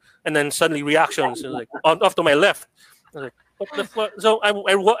thud, and then suddenly reactions like off to my left. I was like, what the fuck? So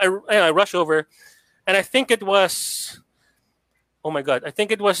I rush over, and I think it was, oh my god, I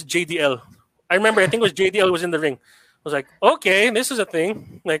think it was JDL. I remember I think it was JDL was in the ring. I was like, okay, this is a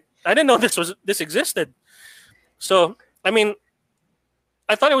thing. Like I didn't know this existed. So I mean,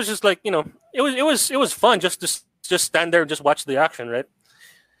 I thought it was just like it was fun just to stand there and just watch the action, right?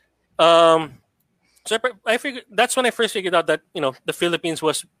 So I figured that's when I first figured out that the Philippines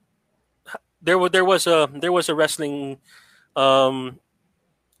was there was a wrestling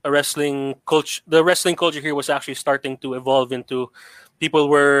a wrestling culture. The wrestling culture here was actually starting to evolve into people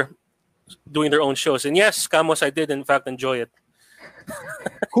were doing their own shows. And yes, Camus, I did in fact enjoy it.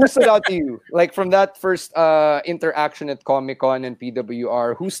 Who stood out to you? Like from that first interaction at Comic Con and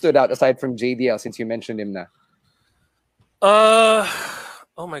PWR, who stood out aside from JDL since you mentioned him na?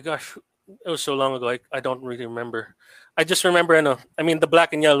 Oh my gosh, it was so long ago. I don't really remember. I just remember, I mean, the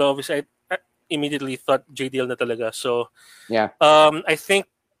black and yellow. Obviously, I immediately thought JDL na talaga. So yeah. I think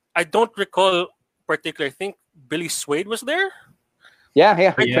I don't recall particularly. I think Billy Swade was there. Yeah.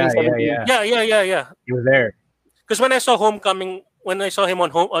 Yeah. He was there. Because when I saw Homecoming, when I saw him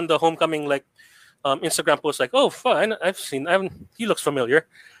on the Homecoming Instagram post, like, oh, fine, he looks familiar,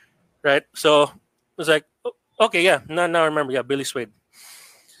 right? So it was like, okay, yeah, now I remember, yeah, Billy Swade.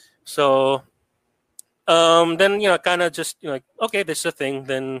 So then kind of just like, okay, this is a thing,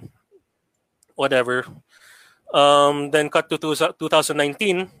 then whatever. Then cut to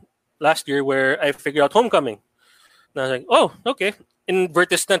 2019, last year, where I figured out Homecoming. And I was like, oh, okay. In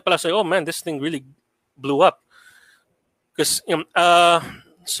Vertistent, I was like, oh man, this thing really blew up. Because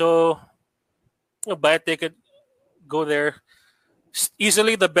so buy a ticket, go there.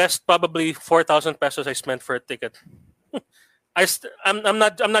 Easily the best, probably 4,000 pesos I spent for a ticket. I'm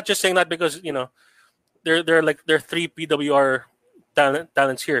not just saying that because there are 3 PWR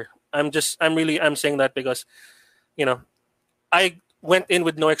talents here. I'm saying that because I went in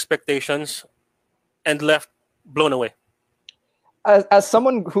with no expectations and left blown away. As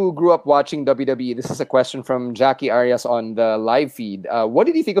someone who grew up watching WWE, this is a question from Jackie Arias on the live feed. What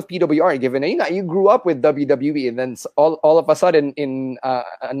did you think of PWR? Given you grew up with WWE, and then all of a sudden, in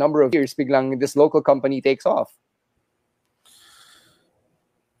a number of years, biglang this local company takes off.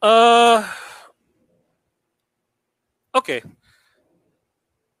 Okay.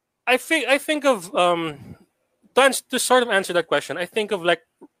 I think of to sort of answer that question. I think of like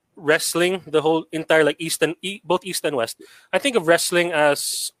wrestling, the whole entire like both East and West. I think of wrestling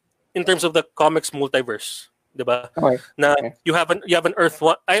as in terms of the comics multiverse, diba? Okay. Now you have an Earth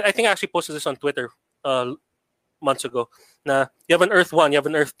One. I think I actually posted this on Twitter months ago. Now you have an Earth One, you have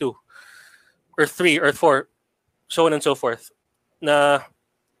an Earth 2, Earth 3, Earth 4, so on and so forth. Now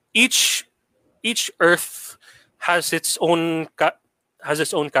each Earth has its own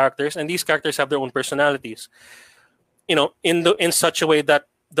characters, and these characters have their own personalities. In such a way that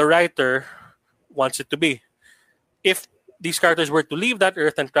the writer wants it to be. If these characters were to leave that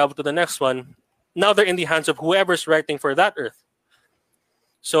Earth and travel to the next one, now they're in the hands of whoever's writing for that Earth.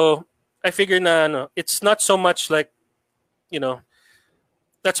 So I figure it's not so much like,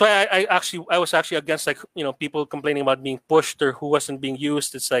 that's why I was actually against people complaining about being pushed or who wasn't being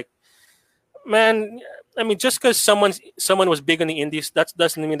used. It's like, man, I mean, just because someone was big on the indies, that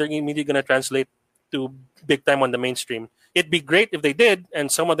doesn't mean they're immediately going to translate to big time on the mainstream. It'd be great if they did, and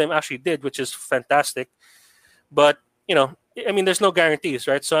some of them actually did, which is fantastic. But I mean, there's no guarantees,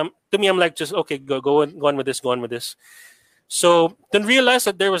 right? So to me, I'm like, just okay, go on with this. So then realize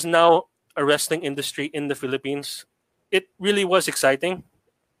that there was now a wrestling industry in the Philippines. It really was exciting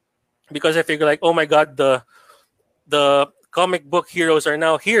because I figured like, oh my God, the comic book heroes are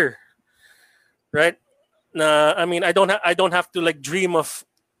now here, right? I mean, I don't have to like dream of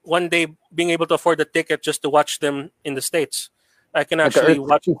one day being able to afford a ticket just to watch them in the States. I can actually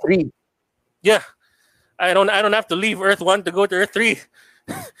watch 3. Yeah. I don't have to leave Earth 1 to go to Earth 3.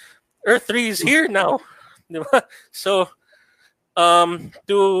 Earth 3 is here now. So I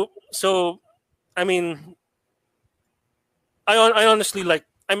mean, I honestly like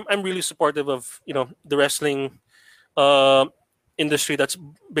I'm really supportive of the wrestling industry that's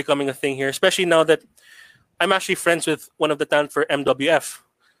becoming a thing here, especially now that I'm actually friends with one of the talent for MWF.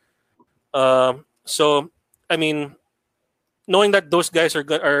 So I mean, knowing that those guys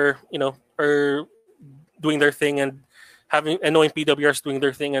are doing their thing and knowing PWR is doing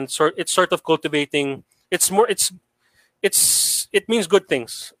their thing, and it's sort of cultivating. It means good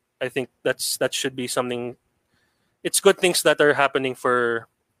things. I think that should be something. It's good things that are happening for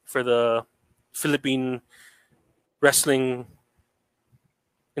the Philippine wrestling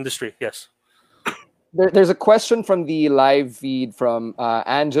industry. Yes. There's a question from the live feed from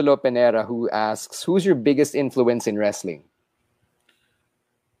Angelo Penera who asks, "Who's your biggest influence in wrestling?"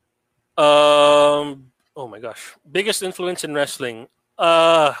 Oh my gosh, biggest influence in wrestling.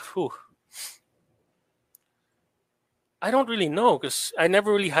 I don't really know because I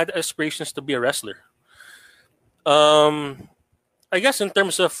never really had aspirations to be a wrestler. I guess in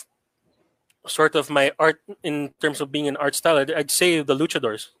terms of sort of my art, in terms of being an art style, I'd say the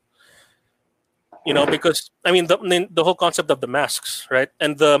luchadors. Because I mean the whole concept of the masks, right,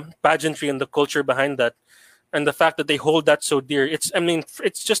 and the pageantry and the culture behind that, and the fact that they hold that so dear. It's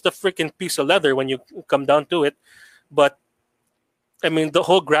just a freaking piece of leather when you come down to it, but I mean, the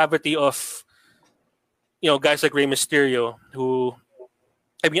whole gravity of guys like Rey Mysterio, who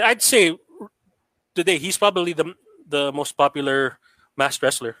I'd say today he's probably the most popular masked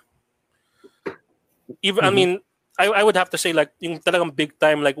wrestler. Even I would have to say, like, yung talagang big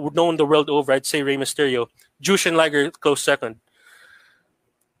time, like, known the world over, I'd say Rey Mysterio. Jushin Liger close second.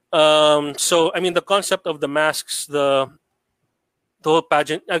 So the concept of the masks, the whole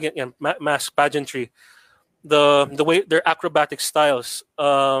pageant again, mask pageantry, the way their acrobatic styles,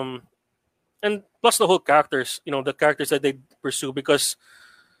 and plus the whole characters, the characters that they pursue, because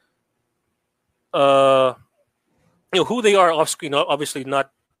who they are off screen, obviously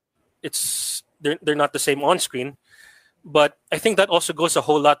not. They're not the same on screen, but I think that also goes into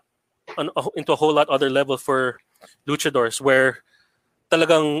a whole lot other level for luchadors, where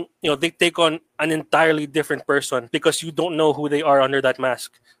talagang they take on an entirely different person, because you don't know who they are under that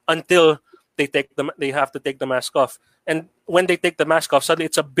mask until they have to take the mask off. And when they take the mask off, suddenly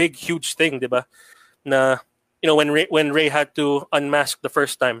it's a big, huge thing, diba? Na when Ray had to unmask the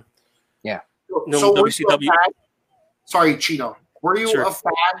first time. Yeah. So WCW. Sorry, Chino. Were you a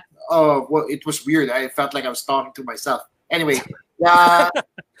fan of? Well, it was weird. I felt like I was talking to myself. Anyway,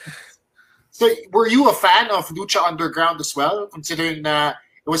 so were you a fan of Lucha Underground as well? Considering that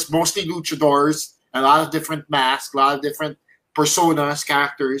it was mostly luchadors, a lot of different masks, a lot of different personas,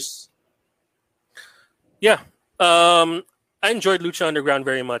 characters. Yeah. I enjoyed Lucha Underground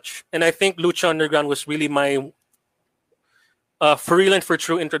very much, and I think Lucha Underground was really my for real and for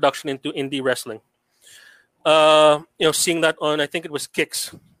true introduction into indie wrestling. Seeing that on, I think it was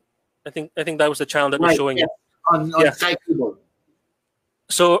Kicks. I think that was the channel that was showing it. On Sky Cable.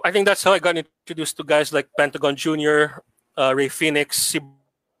 So I think that's how I got introduced to guys like Pentagon Jr., Ray Phoenix,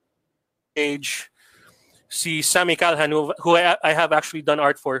 Age, Sammy Calhan, who I have actually done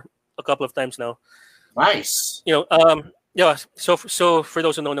art for a couple of times now. Nice. So for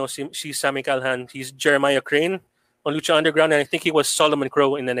those who don't know, she's Sammy Calhan. He's Jeremiah Crane on Lucha Underground, and I think he was Solomon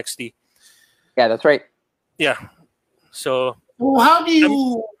Crow in NXT. Yeah, that's right. Yeah. So how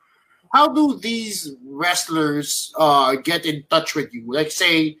do these wrestlers get in touch with you? Like,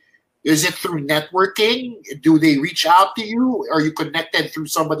 say, is it through networking? Do they reach out to you? Are you connected through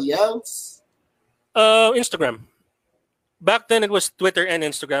somebody else? Instagram. Back then it was Twitter and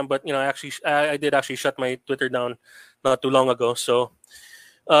Instagram, but I did actually shut my Twitter down not too long ago. So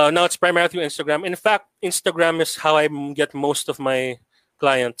now it's primarily through Instagram. In fact, Instagram is how I get most of my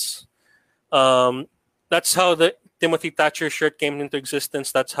clients. That's how the Timothy Thatcher shirt came into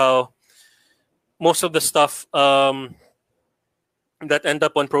existence. That's how most of the stuff that end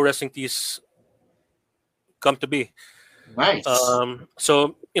up on Pro Wrestling Tees come to be. Nice.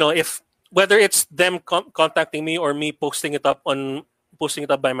 So if whether it's them contacting me or me posting it up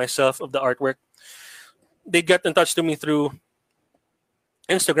by myself of the artwork, they get in touch to me through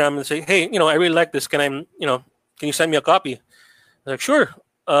Instagram and say, "Hey, I really like this. Can you send me a copy?" I'm like, "Sure."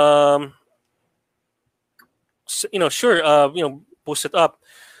 Sure. Post it up.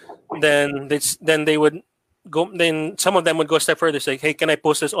 Then they would go. Then some of them would go a step further, say, "Hey, can I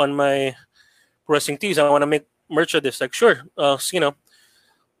post this on my Pro Wrestling Tees? I want to make merch of this." Like, sure.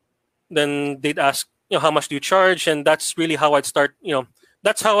 Then they'd ask, how much do you charge? And that's really how I'd start.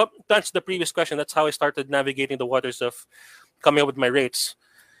 That's the previous question. That's how I started navigating the waters of coming up with my rates.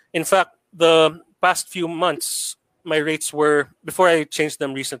 In fact, the past few months, my rates were, before I changed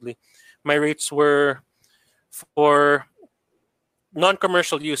them recently, my rates were for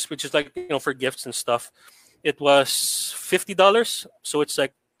non-commercial use, which is like, for gifts and stuff. It was $50. So it's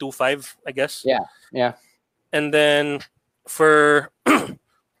like $2.5, I guess. Yeah. And then for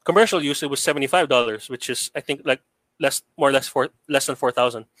commercial use, it was $75, which is, I think, like less than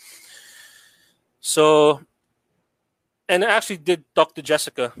 4,000. So, and I actually did talk to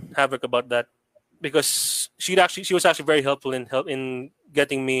Jessica Havoc about that, because she was actually very helpful in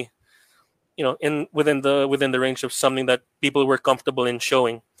getting me, within the range of something that people were comfortable in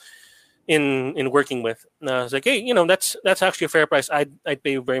showing, in working with. And I was like, hey, that's actually a fair price. I'd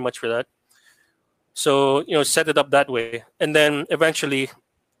pay very much for that. So set it up that way, and then eventually,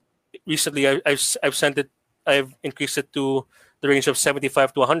 recently I've increased it to the range of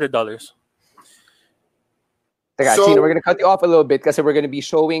 $75 to $100. Chino, we're going to cut you off a little bit because we're going to be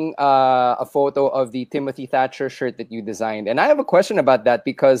showing a photo of the Timothy Thatcher shirt that you designed. And I have a question about that,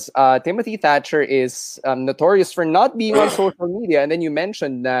 because Timothy Thatcher is notorious for not being on social media. And then you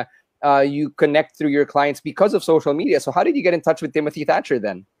mentioned that you connect through your clients because of social media. So how did you get in touch with Timothy Thatcher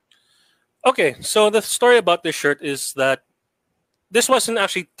then? Okay, so the story about this shirt is that this wasn't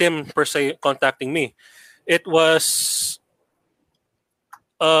actually Tim per se contacting me. It was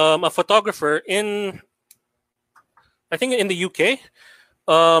a photographer I think in the UK,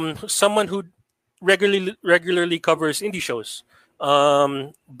 someone who regularly covers indie shows.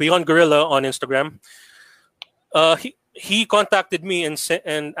 Beyond Gorilla on Instagram. He contacted me and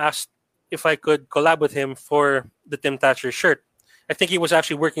asked if I could collab with him for the Tim Thatcher shirt. I think he was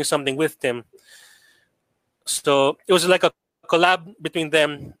actually working something with Tim. So it was like a collab between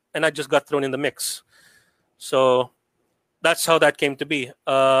them, and I just got thrown in the mix. So that's how that came to be.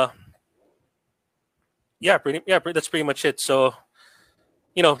 That's pretty much it. So,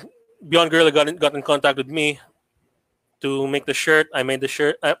 Beyond Gorilla got in contact with me to make the shirt. I made the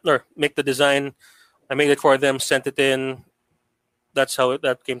shirt, or make the design. I made it for them, sent it in. That's how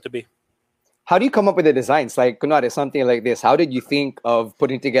that came to be. How do you come up with the designs? Like, kunwari, something like this. How did you think of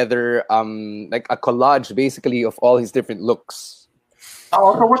putting together like a collage, basically, of all his different looks?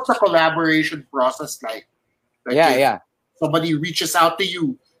 Also, what's the collaboration process like? Yeah. Somebody reaches out to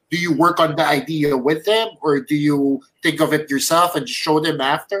you. Do you work on the idea with them, or do you think of it yourself and show them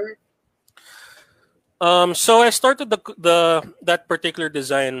after? So I started that particular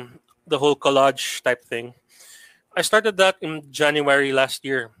design, the whole collage type thing. I started that in January last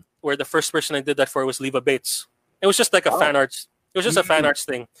year, where the first person I did that for was Leva Bates. It was just like a fan arts. It was just a fan arts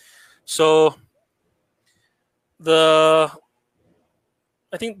thing. So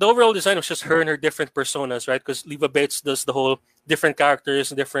I think the overall design was just her and her different personas, right? Because Leva Bates does the whole different characters,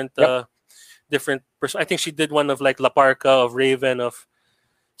 different person. I think she did one of like La Parka, of Raven, of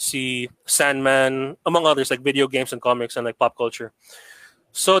Sandman, among others, like video games and comics and like pop culture.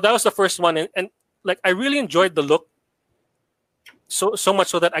 So that was the first one, and like I really enjoyed the look. So much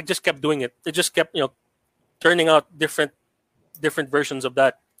so that I just kept doing it. It just kept turning out different versions of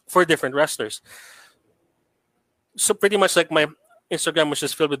that for different wrestlers. So pretty much like my Instagram was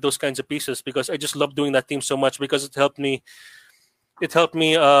just filled with those kinds of pieces because I just love doing that theme so much because it helped me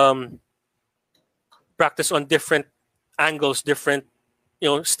practice on different angles, different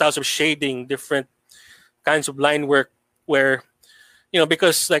styles of shading, different kinds of line work where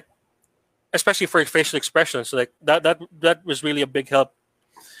because like especially for facial expressions, like that was really a big help.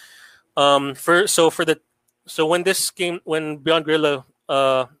 When Beyond Gorilla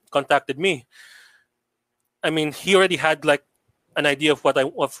contacted me, I mean he already had like an idea of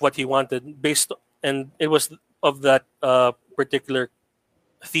what he wanted and it was of that particular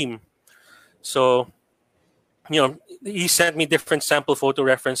theme. So he sent me different sample photo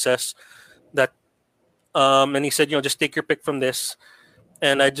references that and he said just take your pick from this,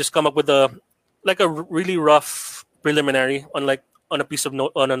 and I just come up with a really rough preliminary on a piece of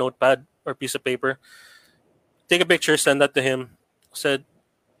note on a notepad or piece of paper. Take a picture, send that to him. Said,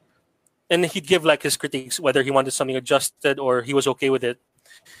 and he'd give like his critiques whether he wanted something adjusted or he was okay with it.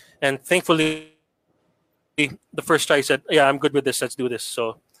 And thankfully, the first try he said, "Yeah, I'm good with this. Let's do this."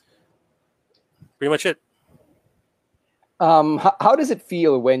 So pretty much it. How does it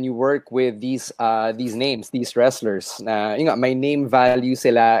feel when you work with these names, these wrestlers? My name value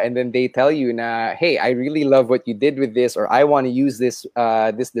sila, and then they tell you, "Hey, I really love what you did with this," or "I want to use this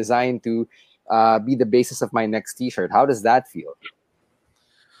design to be the basis of my next T-shirt." How does that feel?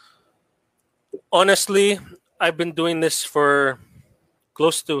 Honestly, I've been doing this for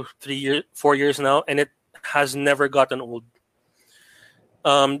close to 4 years now, and it has never gotten old.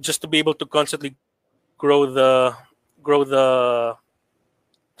 Just to be able to constantly grow the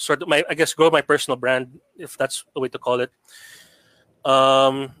sort of grow my personal brand, if that's the way to call it.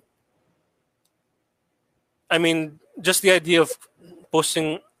 I mean, just the idea of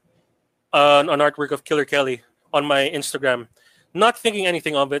posting an artwork of Killer Kelly on my Instagram, not thinking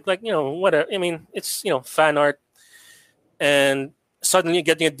anything of it, whatever. I mean, it's fan art, and suddenly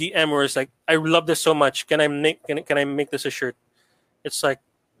getting a DM where it's like, I love this so much. Can I make this a shirt? It's like,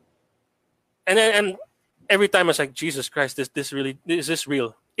 and every time I was like, Jesus Christ, is this real? Is this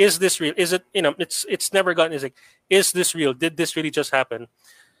real? Is it, it's never gotten, it's like, is this real? Did this really just happen?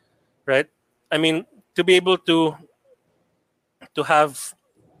 Right? I mean, to be able to have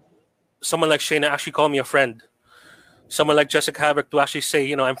someone like Shayna actually call me a friend, someone like Jessica Havoc to actually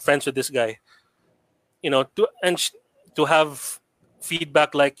say, I'm friends with this guy, to have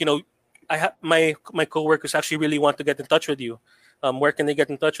feedback like, I have my coworkers actually really want to get in touch with you. Where can they get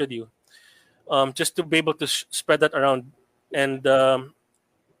in touch with you? Just to be able to spread that around, and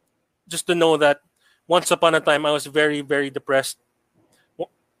just to know that once upon a time I was very, very depressed.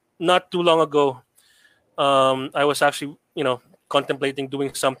 Not too long ago, I was actually, contemplating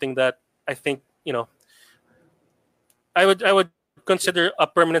doing something that I think, I would consider a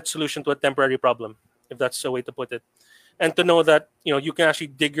permanent solution to a temporary problem, if that's a way to put it. And to know that, you can actually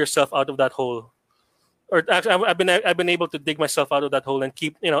dig yourself out of that hole or actually, I've been able to dig myself out of that hole and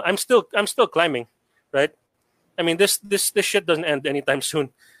keep. I'm still climbing, right? I mean, this shit doesn't end anytime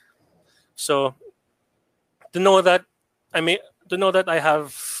soon. So to know that I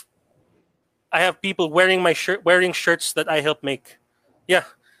have people wearing wearing shirts that I helped make. Yeah.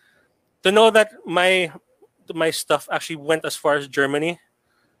 To know that my stuff actually went as far as Germany,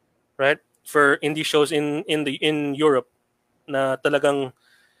 right? For indie shows in Europe. Na talagang,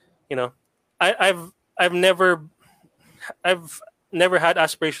 I've never had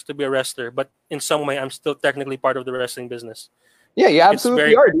aspirations to be a wrestler, but in some way I'm still technically part of the wrestling business. Yeah, you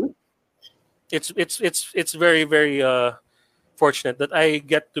absolutely are, dude. It's very, very fortunate that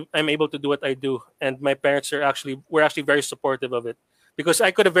I'm able to do what I do, and my parents were actually very supportive of it, because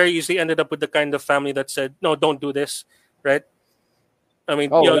I could have very easily ended up with the kind of family that said, no, don't do this, right? I mean,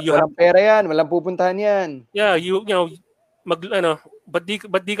 you have walang pera yan, walang pupuntahan yan. Yeah, but di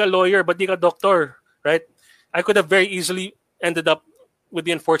ka lawyer, but di ka doctor, right? I could have very easily ended up with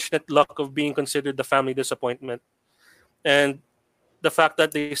the unfortunate luck of being considered the family disappointment. And the fact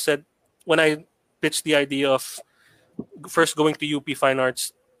that they said, when I pitched the idea of first going to UP Fine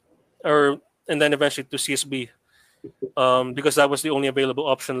Arts, and then eventually to CSB, because that was the only available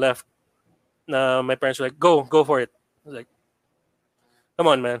option left. My parents were like, "Go for it." I was like, "Come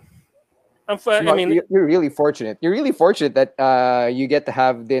on, man." You're really fortunate. You're really fortunate that you get to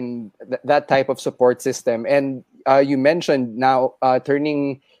have that type of support system. And you mentioned now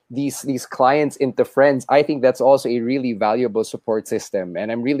turning these clients into friends. I think that's also a really valuable support system. And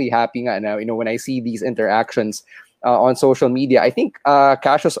I'm really happy now, when I see these interactions on social media. I think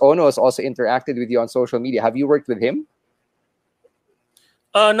Cassius Ono has also interacted with you on social media. Have you worked with him?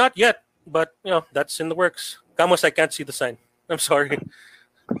 Not yet, but that's in the works. Camus, I can't see the sign. I'm sorry.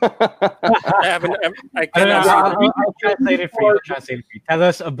 I cannot see the I'll translate it for you. Tell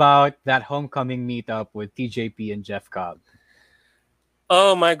us about that homecoming meetup with TJP and Jeff Cobb.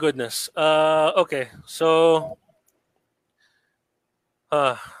 Oh my goodness. Okay, so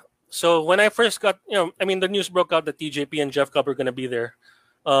when I first got, the news broke out that TJP and Jeff Cobb were going to be there.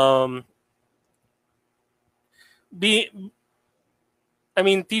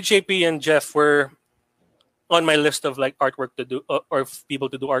 TJP and Jeff were on my list of like artwork to do, or people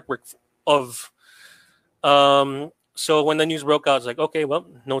to do artwork of. So when the news broke out, I was like, okay, well,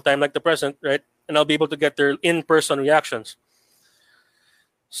 no time like the present, right? And I'll be able to get their in-person reactions.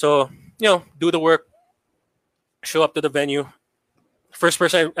 So, do the work, show up to the venue. First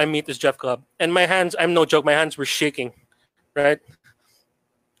person I meet is Jeff Cobb. And my hands, I'm no joke, my hands were shaking, right?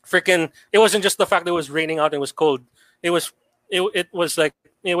 Freaking, it wasn't just the fact that it was raining out and it was cold. It was a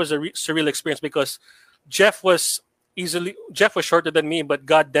surreal experience, because Jeff was shorter than me, but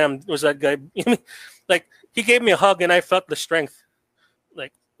goddamn, was that guy. Like, he gave me a hug and I felt the strength.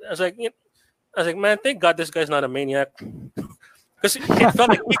 Like, I was like, man, thank God this guy's not a maniac. Because it felt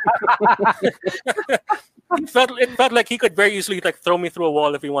like it felt like he could very easily like throw me through a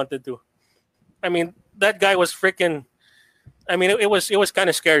wall if he wanted to. I mean, that guy was freaking. I mean, it was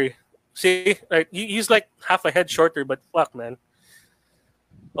kind of scary. See, like he's like half a head shorter, but fuck, man.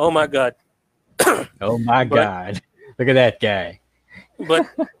 Oh my God. Oh my God! Look at that guy. But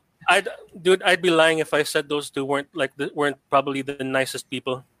I'd be lying if I said those two weren't probably the nicest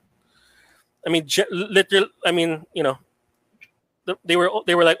people. I mean, literally. I mean, they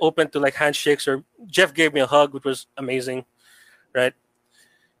were like open to like handshakes, or Jeff gave me a hug, which was amazing, right?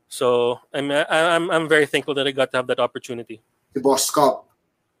 So I'm very thankful that I got to have that opportunity. The Boss Cobb.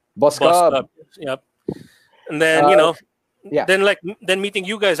 Yep. And then then meeting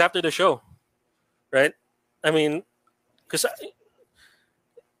you guys after the show, right? I mean, because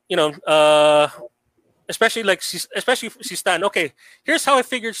especially si Stan. Okay, here's how I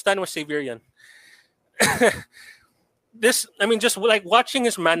figured Stan was Xaverian. Just like watching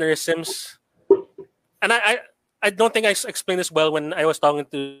his mannerisms, and I don't think I explained this well when I was talking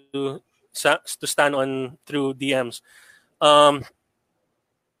to Stan through DMs.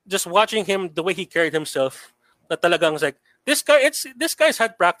 Just watching him, the way he carried himself, that talagang was like, this guy's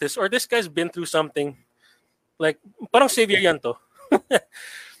had practice, or this guy's been through something. Like, parang Xavier yan to.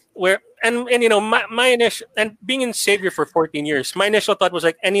 Where my initial, and being in Xavier for 14 years, my initial thought was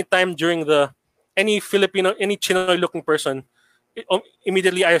like, anytime during any Filipino, any Chinoy looking person,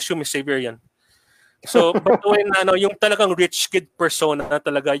 immediately I assume is Xaverian. So, but when yung talagang rich kid persona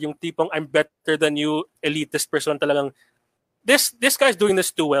talaga, yung tipong I'm better than you, elitist person talagang, this guy's doing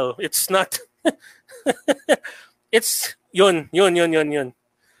this too well. It's not, it's yun.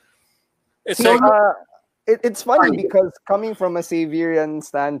 It's it's funny because coming from a Xaverian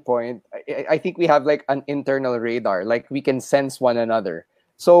standpoint, I think we have like an internal radar, like we can sense one another.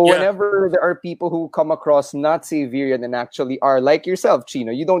 So Yeah. whenever there are people who come across not Xaverian and actually are like yourself, Chino,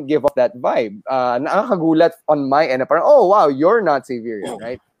 you don't give off that vibe. Nakakagulat on my end. Parang, oh, wow, you're not Xaverian,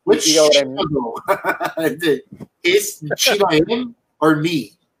 right? Which You know what I Chino mean? though? Is Chino him or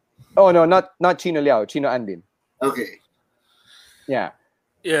me? Oh, no, not Chino Liao, Chino Andin. Okay. Yeah.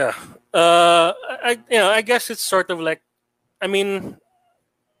 Yeah. I guess it's sort of like, I mean,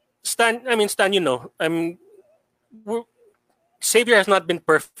 Stan, Xavier has not been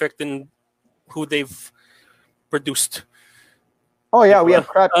perfect in who they've produced. Oh yeah, we have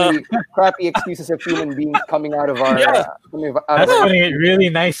crappy excuses of human beings coming out of our. Yeah. That's putting it really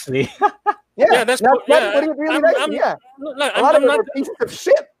nicely. Yeah, that's putting it really nicely. Yeah, a lot of them are pieces of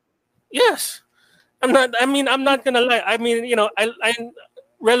shit. Yes, I'm not. I mean, I'm not gonna lie. I mean, I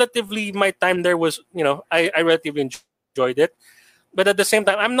relatively my time there was, I relatively enjoyed it, but at the same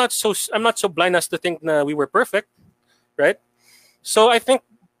time, I'm not so blind as to think that we were perfect, right? So I think,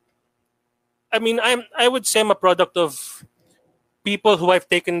 I mean, I would say I'm a product of people who I've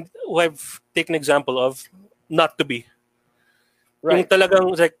taken example of not to be. Right. Yung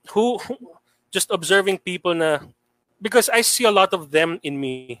talagang like who just observing people na, because I see a lot of them in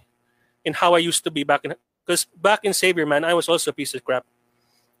me, in how I used to be back because back in Xavier, man, I was also a piece of crap.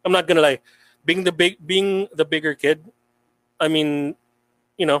 I'm not gonna lie. Being the bigger kid, I mean,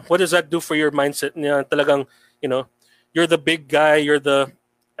 what does that do for your mindset? Talagang, you're the big guy. You're the.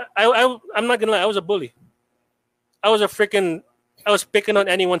 I'm not gonna lie. I was a bully. I was picking on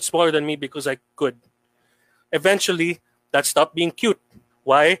anyone smaller than me because I could. Eventually, that stopped being cute.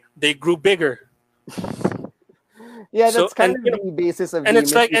 Why? They grew bigger. Yeah, that's kind of the basis of. And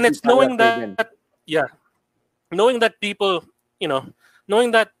it's like, and it's knowing that, knowing that people,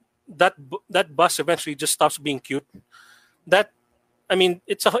 knowing that bus eventually just stops being cute. That, I mean,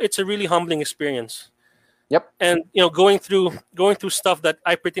 it's a really humbling experience. Yep. And going through stuff that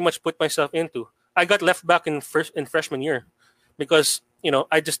I pretty much put myself into. I got left back in freshman year because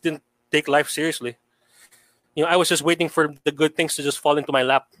I just didn't take life seriously. I was just waiting for the good things to just fall into my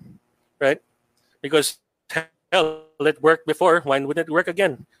lap, right? Because hell, it worked before. Why wouldn't it work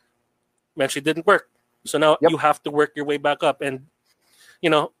again? Eventually, didn't work. So now you have to work your way back up. And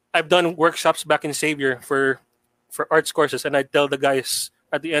I've done workshops back in Xavier for arts courses, and I tell the guys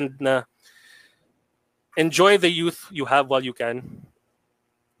at the end, enjoy the youth you have while you can,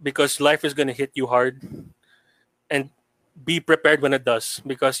 because life is gonna hit you hard, and be prepared when it does,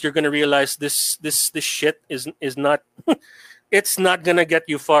 because you're gonna realize this shit is not it's not gonna get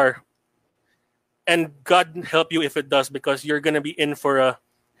you far, and God help you if it does, because you're gonna be in for a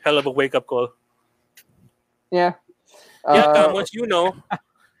hell of a wake up call. Yeah. Camus,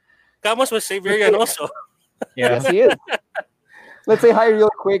 Camus was Xaverian also. Yes, he is. Let's say hi real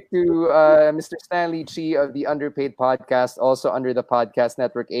quick to Mr. Stanley Chi of the Underpaid Podcast, also under the Podcast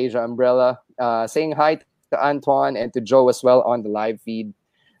Network Asia umbrella. Saying hi to Antoine and to Joe as well on the live feed.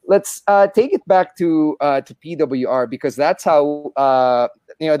 Let's take it back to PWR, because that's how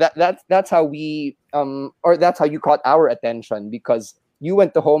that's how we or that's how you caught our attention, because you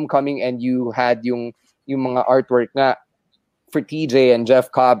went to Homecoming and you had yung mga artwork na for TJ and Jeff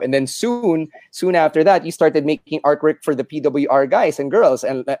Cobb, and then soon after that you started making artwork for the PWR guys and girls,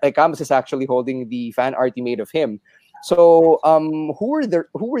 and like Camus is actually holding the fan art you made of him. So who were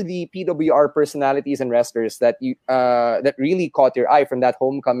the PWR personalities and wrestlers that you that really caught your eye from that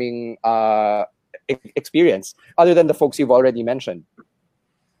Homecoming experience, other than the folks you've already mentioned?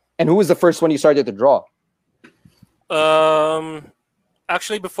 And who was the first one you started to draw?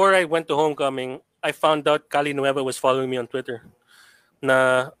 Actually, before I went to Homecoming, I found out Kali Nueva was following me on Twitter.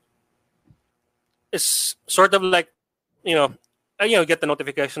 It's sort of like, I get the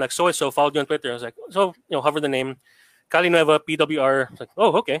notification like so followed you on Twitter. I was like, so hover the name, Kali Nueva PWR. It's like,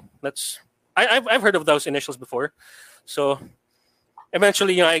 oh, okay, I've heard of those initials before. So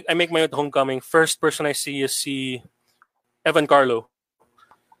eventually, I make my way to Homecoming. First person I see is Evan Carlo.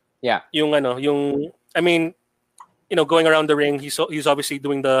 Yeah. Going around the ring, he's obviously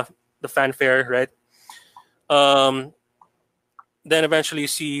doing the fanfare, right? Then eventually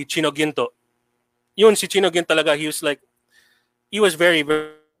si Chino Ginto. Si Chino Ginto talaga, he was very, very,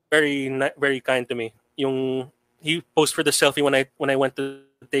 very, very kind to me. He posed for the selfie when I went to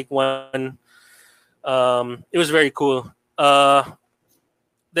take one. It was very cool.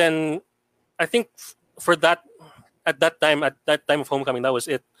 Then I think for that, at that time of Homecoming, that was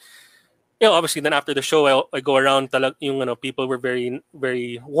it. Obviously, then after the show, I go around. People were very,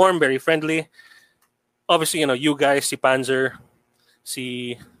 very warm, very friendly. Obviously, you guys, si Panzer,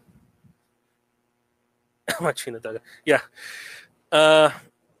 si yeah.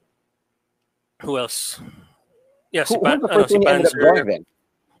 Who else? Yeah, who was the first one you ended up drawing then?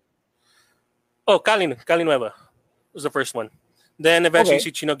 Oh, Cali Nueva was the first one. Then eventually Okay.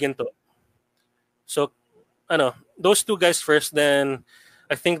 si Chino Ginto. So, those two guys first. Then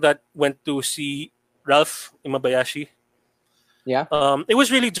I think that went to see Ralph Imabayashi. Yeah. It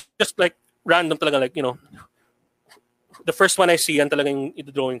was really just like random talaga, like, the first one I see, yan talaga yung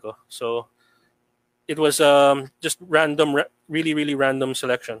i-drawing ko. So, it was just random, really, really random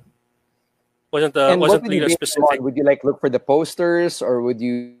selection. And what Wasn't would you really a base them specific. on? Would you like look for the posters, or would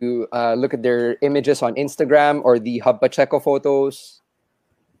you look at their images on Instagram or the Hub Pacheco photos?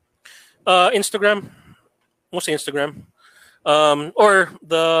 Instagram, mostly Instagram, or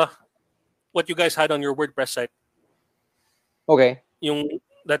what you guys had on your WordPress site, Okay. yung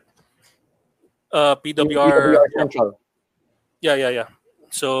that Yung PWR. PWR Central. Yeah.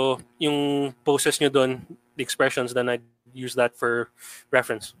 So yung poses nyo dun, the expressions, then I use that for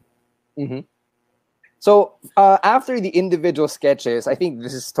reference. Mm-hmm. So after the individual sketches, I think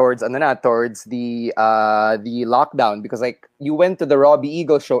this is towards the lockdown, because like you went to the Robbie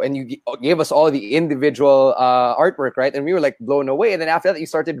Eagle show and you gave us all the individual artwork, right? And we were like blown away. And then after that, you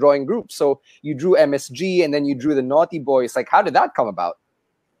started drawing groups. So you drew MSG and then you drew the Naughty Boys. Like, how did that come about?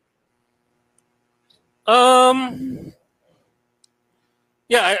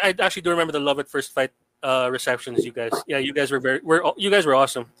 Yeah, I actually do remember the Love at First Fight receptions. You guys, yeah, you guys were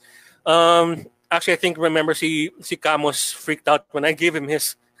awesome. Actually, I think remember si Camos freaked out when I gave him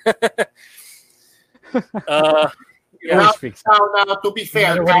his. Now, to be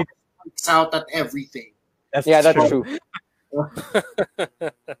fair, Camos freaks out at everything. That's true.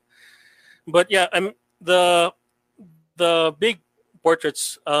 But yeah, the big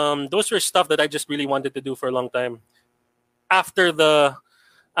portraits. Those were stuff that I just really wanted to do for a long time. After Love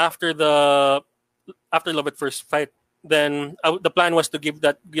at First Fight, then the plan was to give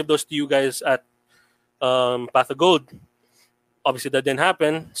those to you guys at Path of Gold. Obviously, that didn't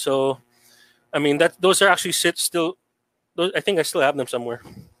happen. So, I mean, those are actually still. Those, I think I still have them somewhere.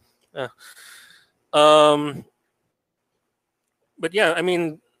 Yeah. But yeah, I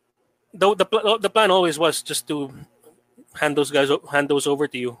mean, the plan always was just to hand those over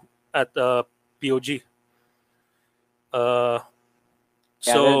to you at POG.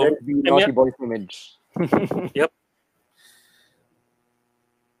 So there's the Naughty Boys image. Yep.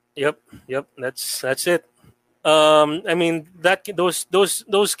 That's it. I mean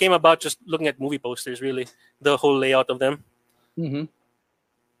those came about just looking at movie posters. Really, the whole layout of them. Mm-hmm.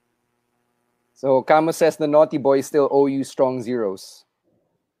 So Kamo says the Naughty Boys still owe you strong zeros,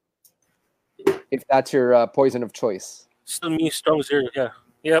 if that's your poison of choice. Still me, strong zero. Yeah.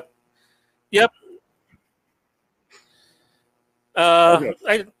 Yep.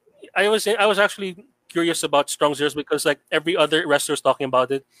 Okay. I was actually curious about strong zeros because like every other wrestler was talking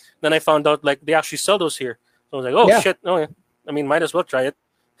about it. Then I found out like they actually sell those here. So I was like, oh shit, no, yeah. I mean, might as well try it.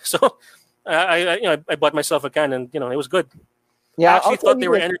 So I bought myself a can and it was good. Yeah, I actually thought they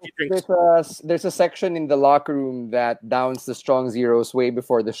were energy drinks. There's a section in the locker room that downs the strong zeros way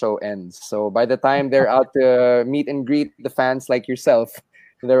before the show ends. So by the time they're out to meet and greet the fans like yourself,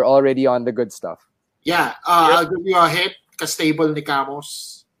 they're already on the good stuff. Yeah, I'll give you a hit. Stable ni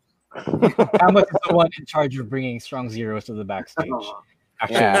Camos. Camos is the one in charge of bringing strong zeros to the backstage.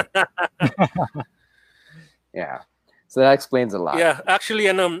 Yeah. Yeah. So that explains a lot. Yeah, actually,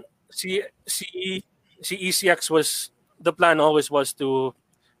 and see ECX was the plan always was to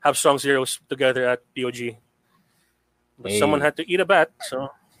have strong zeros together at POG. But someone had to eat a bat, so.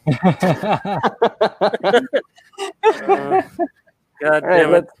 God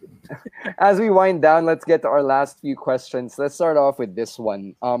damn it. As we wind down, let's get to our last few questions. Let's start off with this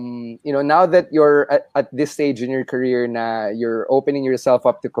one. Now that you're at this stage in your career, you're opening yourself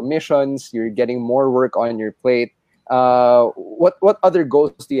up to commissions, you're getting more work on your plate. What other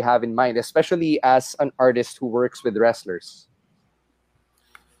goals do you have in mind, especially as an artist who works with wrestlers?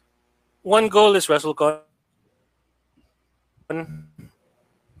 One goal is WrestleCon.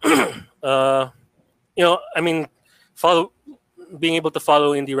 Being able to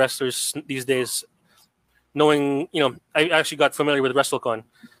follow indie wrestlers these days, knowing, I actually got familiar with WrestleCon.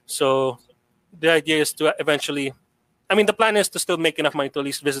 So the idea is to eventually, the plan is to still make enough money to at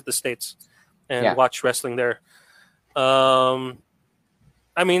least visit the States and watch wrestling there. Right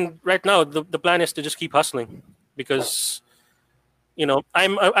now the plan is to just keep hustling because,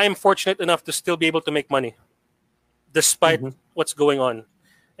 I'm fortunate enough to still be able to make money despite what's going on.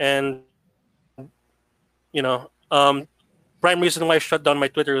 And, prime reason why I shut down my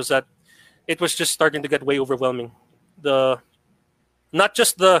Twitter was that it was just starting to get way overwhelming. Not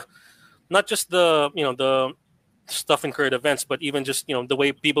just the stuff in current events, but even just the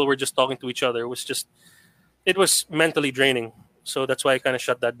way people were just talking to each other was mentally draining. So that's why I kind of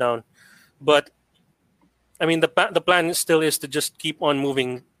shut that down. But I mean, the plan still is to just keep on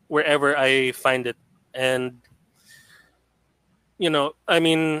moving wherever I find it, and I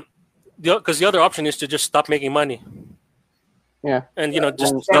mean, because the other option is to just stop making money. Yeah, and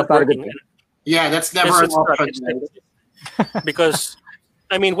just that's stop not a good working. thing. Yeah, that's never an It's not. option. Because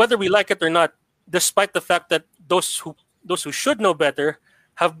I mean, whether we like it or not, despite the fact that those who should know better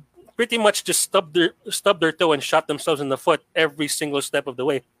have pretty much just stubbed their toe and shot themselves in the foot every single step of the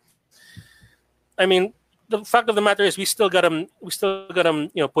way. I mean, the fact of the matter is, we still gotta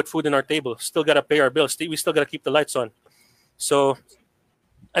put food in our table. Still gotta pay our bills. We still gotta keep the lights on. So,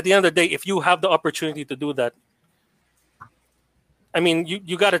 at the end of the day, if you have the opportunity to do that, I mean,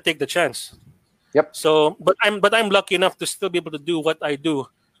 you gotta take the chance. Yep. So, but I'm lucky enough to still be able to do what I do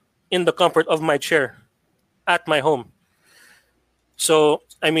in the comfort of my chair at my home. So,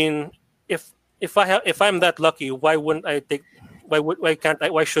 I mean, if I'm that lucky, why wouldn't I take? Why can't I?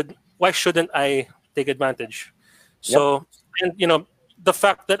 Why shouldn't I take advantage? So, and the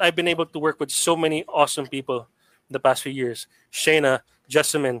fact that I've been able to work with so many awesome people the past few years: Shayna,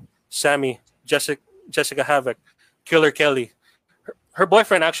 Jessamine, Sammy, Jessica Havoc, Killer Kelly. Her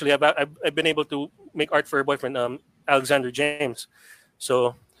boyfriend, actually, I've been able to make art for her boyfriend, Alexander James,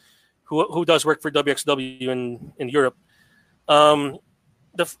 so who does work for WXW in Europe.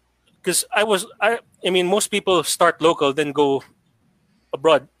 Because I mean, most people start local then go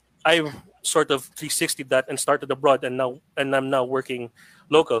abroad. I sort of 360 that and started abroad, and I'm now working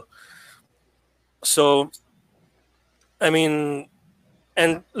local. So I mean,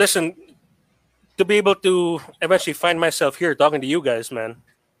 and listen, to be able to eventually find myself here talking to you guys, man.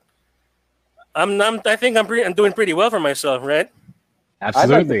 I think I'm doing pretty well for myself, right?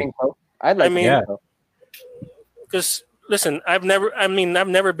 Absolutely. I'd like to think so. I'd like to think so. Because listen, I've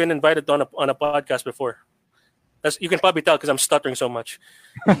never been invited on a podcast before. You can probably tell because I'm stuttering so much.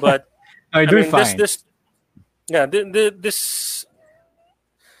 But I do fine. This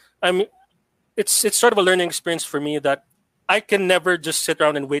I mean, it's sort of a learning experience for me that I can never just sit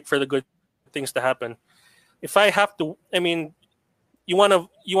around and wait for the good things to happen. If I have to, I mean, you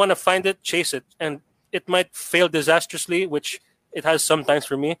wanna find it, chase it, and it might fail disastrously, which it has sometimes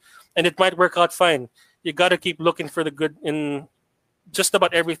for me, and it might work out fine. You got to keep looking for the good in just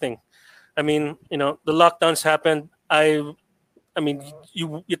about everything. I mean, the lockdowns happened. I mean,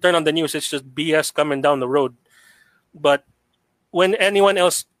 you turn on the news, it's just BS coming down the road. But when anyone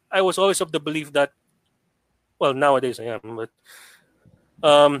else, I was always of the belief that, well, nowadays I am, but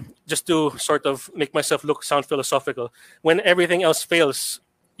just to sort of make myself sound philosophical, when everything else fails,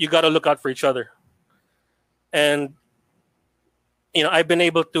 you got to look out for each other. And I've been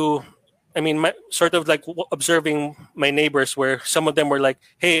able to, I mean, sort of like observing my neighbors, where some of them were like,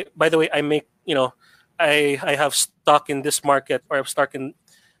 "Hey, by the way, I make, I have stock in this market, or I have stock in,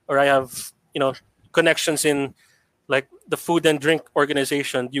 or I have, connections in, like, the food and drink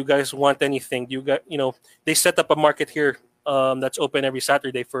organization. Do you guys want anything? Do you got, they set up a market here that's open every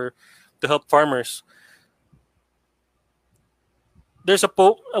Saturday to help farmers." There's a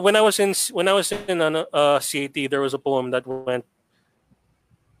when I was in CAT, there was a poem that went,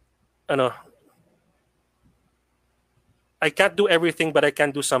 I can't do everything, but I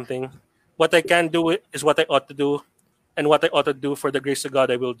can do something. What I can do is what I ought to do, and what I ought to do, for the grace of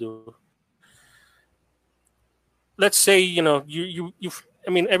God, I will do. Let's say, you I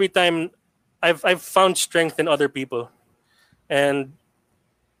mean, every time I've found strength in other people, and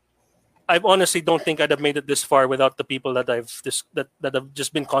I honestly don't think I'd have made it this far without the people that that have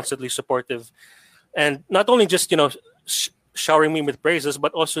just been constantly supportive, and not only just showering me with praises,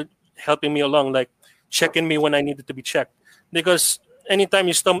 but also helping me along, like checking me when I needed to be checked. Because anytime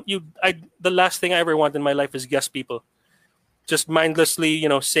the last thing I ever want in my life is guest people, just mindlessly,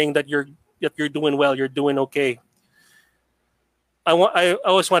 saying that you're doing well, you're doing okay. I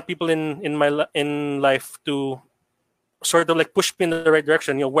always want people in life to sort of like push me in the right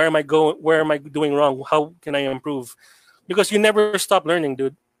direction. Where am I going? Where am I doing wrong? How can I improve? Because you never stop learning,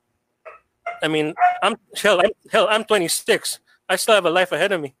 dude. I mean, I'm 26. I still have a life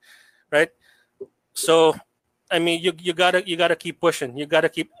ahead of me, right? So, I mean, you gotta keep pushing. You gotta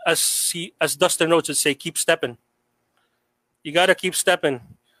keep, as Dustin Rhodes would say, keep stepping. You gotta keep stepping,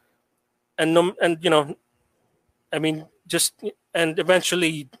 and I mean, and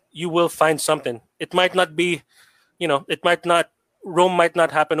eventually you will find something. It might not be, Rome might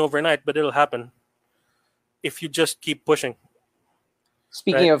not happen overnight, but it'll happen if you just keep pushing.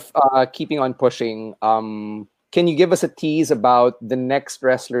 Speaking of keeping on pushing, can you give us a tease about the next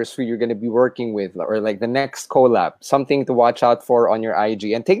wrestlers who you're going to be working with, or like the next collab, something to watch out for on your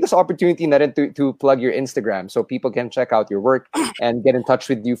IG? And take this opportunity na rin to plug your Instagram so people can check out your work and get in touch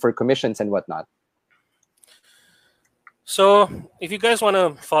with you for commissions and whatnot. So if you guys want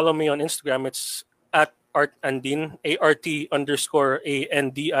to follow me on Instagram, it's at Art Andin, ART_ANDIN.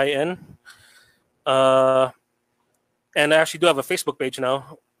 And I actually do have a Facebook page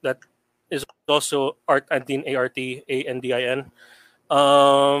now that is also Art Andin, ARTANDIN.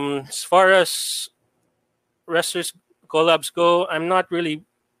 As far as wrestlers collabs go, I'm not really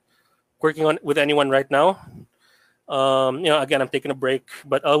working on with anyone right now. Again, I'm taking a break,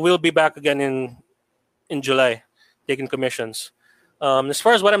 but I will be back again in July, taking commissions. As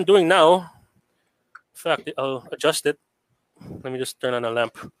far as what I'm doing now, in fact, I'll adjust it. Let me just turn on a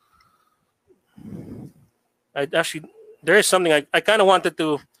lamp. There is something I kind of wanted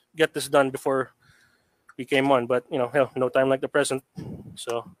to get this done before we came on, but hell, no time like the present.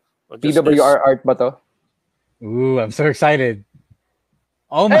 So PWR art ba to? Ooh, I'm so excited.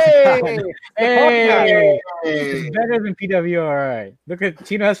 Oh my god. Hey! It's better than PWR. Look at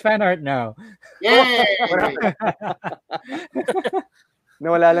Chino has fan art now. Yay!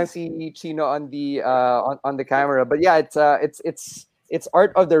 Nawala lang si Chino on the on the camera, but yeah, it's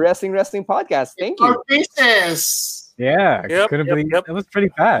Art of the Wrestling podcast. Thank you. Our faces. Yeah, couldn't believe that was pretty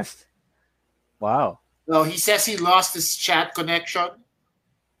fast. Wow. No, he says he lost his chat connection.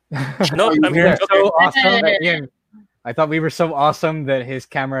 No, I'm here. So awesome. I thought we were so awesome that his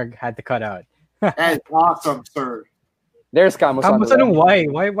camera had to cut out. That's awesome, sir. There's Camus. Camus, anong why?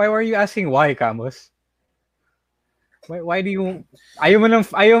 Why were you asking why, Camus? Why do you ayaw mo ng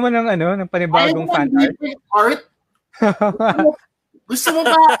ng panibagong fan art? Gusto mo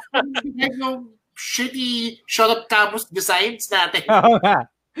ba yung shitty shut up Camus designs natin?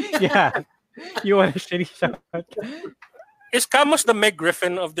 Yeah. You want a shitty shot? Is Camus the Meg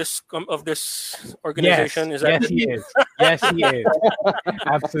Griffin of this organization? Yes, is that he is. Yes, he is.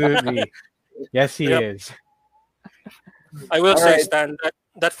 Absolutely. Yes, he is. I will say, Stan,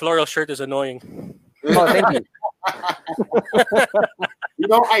 that floral shirt is annoying. Oh, thank you.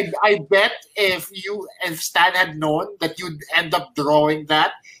 I bet if Stan had known that you'd end up drawing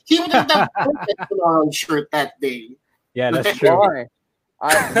that, he would end up drawing that floral shirt that day. Yeah, that's true.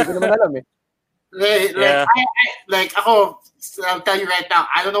 Hindi ko naman alam eh. I'll tell you right now,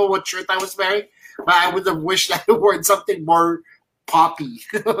 I don't know what shirt I was wearing, but I would have wished I worn something more poppy.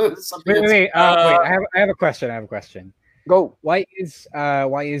 Wait. I have a question. Go. Why is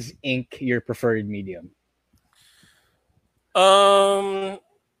ink your preferred medium? I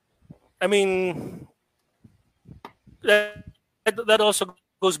mean, that also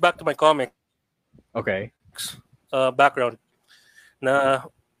goes back to my comic. Okay. Background.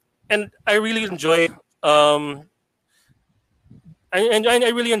 And I really enjoy. I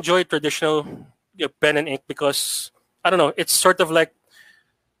really enjoy traditional pen and ink because I don't know. It's sort of like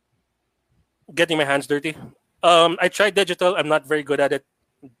getting my hands dirty. I tried digital. I'm not very good at it.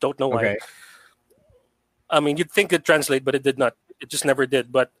 Don't know why. Okay. I mean, you'd think it'd translate, but it did not. It just never did.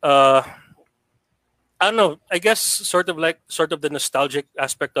 But I don't know. I guess sort of the nostalgic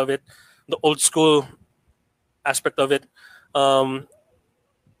aspect of it, the old school aspect of it.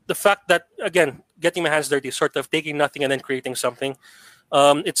 The fact that, again, getting my hands dirty, sort of taking nothing and then creating something,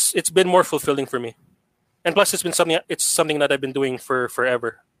 it's been more fulfilling for me. And plus, it's something that I've been doing for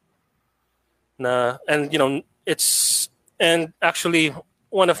forever. And actually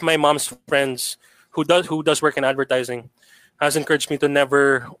one of my mom's friends who does work in advertising has encouraged me to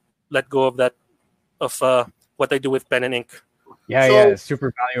never let go of that, of what I do with pen and ink. Yeah, it's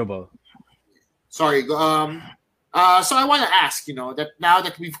super valuable. Sorry. So I want to ask, that now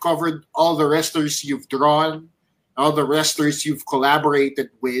that we've covered all the wrestlers you've drawn, all the wrestlers you've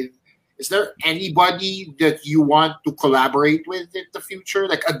collaborated with, is there anybody that you want to collaborate with in the future?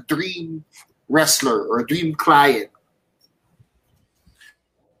 Like a dream wrestler or a dream client?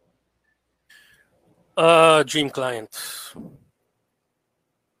 Dream client.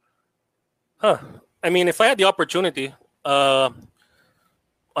 Huh. I mean, if I had the opportunity,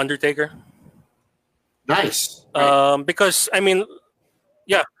 Undertaker. Nice. Because I mean,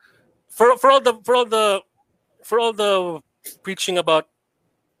 yeah, for all the preaching about,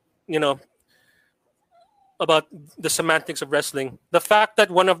 about the semantics of wrestling, the fact that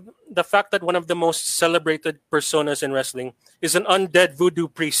one of the most celebrated personas in wrestling is an undead voodoo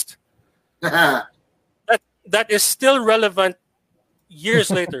priest, that is still relevant years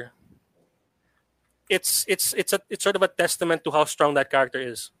later. It's sort of a testament to how strong that character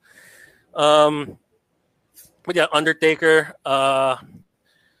is. But yeah, Undertaker.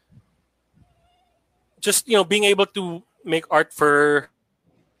 just being able to make art for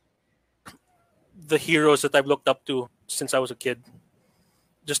the heroes that I've looked up to since I was a kid.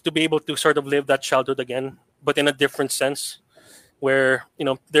 Just to be able to sort of live that childhood again, but in a different sense, where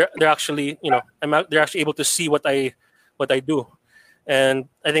they're actually they're actually able to see what I do, and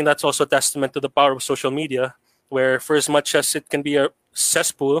I think that's also a testament to the power of social media, where for as much as it can be a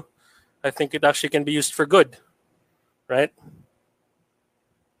cesspool, I think it actually can be used for good, right?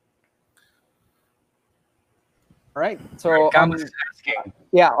 All right. So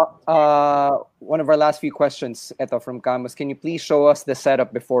one of our last few questions, Eto from Camus. Can you please show us the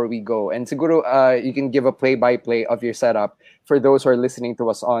setup before we go? And siguro, you can give a play-by-play of your setup for those who are listening to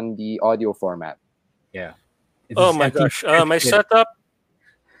us on the audio format. Yeah. Oh my gosh, my setup.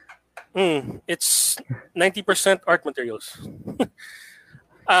 It's 90% art materials.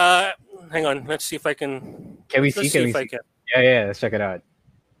 Hang on, let's see if I can. Can we see? Can we see? Yeah, let's check it out.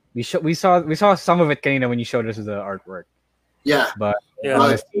 We saw some of it, Kanina, when you showed us the artwork. Yeah, but yeah.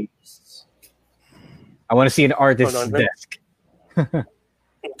 I want to see an artist's desk.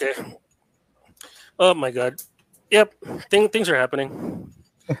 Okay. Oh my god. Yep, things are happening.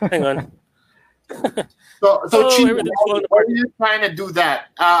 Hang on. So Chino, why are you trying to do that?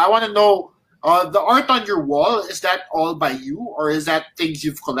 I want to know, the art on your wall, is that all by you, or is that things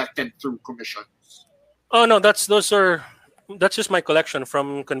you've collected through commissions? Oh no, that's just my collection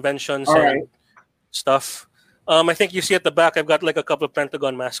from conventions and stuff. I think you see at the back, I've got like a couple of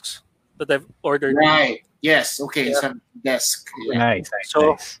Pentagon masks that I've ordered. Right. Yes. Okay. Some desk. Yeah. Nice.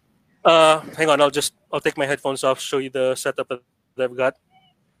 So, hang on. I'll take my headphones off. Show you the setup that I've got.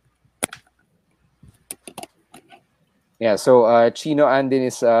 Yeah. So, Chino Andin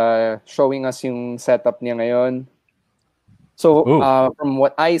is showing us yung setup niya ngayon. So, from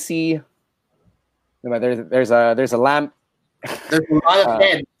what I see, there's a lamp. There's a lot of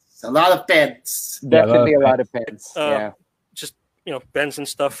pens. A lot of pens. Definitely a lot of pens. Yeah. Just pens and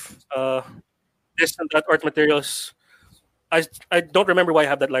stuff. This and that art materials. I don't remember why I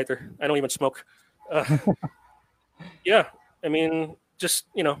have that lighter. I don't even smoke. Yeah. I mean, just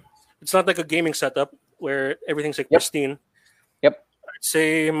it's not like a gaming setup where everything's like pristine. Yep. I'd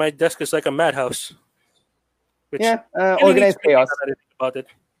say my desk is like a madhouse. Which organized chaos. About it.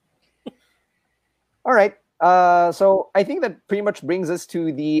 All right. So I think that pretty much brings us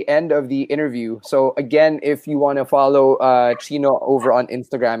to the end of the interview. So again, if you want to follow Chino over on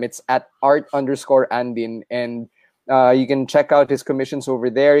Instagram, it's at art_andin. And you can check out his commissions over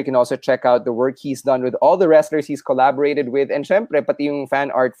there. You can also check out the work he's done with all the wrestlers he's collaborated with. And syempre, pati yung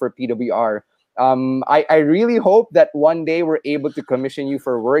fan art for PWR. I really hope that one day we're able to commission you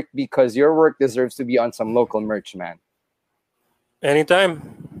for work, because your work deserves to be on some local merch, man.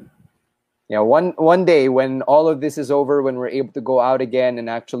 Anytime. Yeah, one day when all of this is over, when we're able to go out again and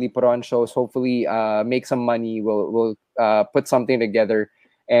actually put on shows, hopefully make some money, we'll put something together.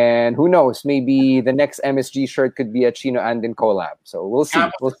 And who knows, maybe the next MSG shirt could be a Chino Andin collab. So we'll see.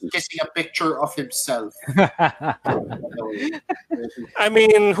 Kissing a picture of himself. I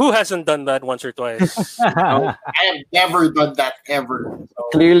mean, who hasn't done that once or twice? I have never done that ever. So.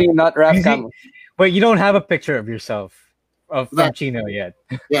 Clearly not Raf Camus. But you don't have a picture of yourself from Chino yet.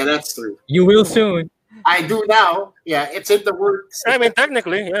 Yeah, that's true. You will soon. I do now. Yeah, it's in the works. I mean,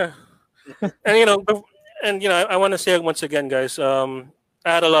 technically, yeah. And I want to say once again, guys, I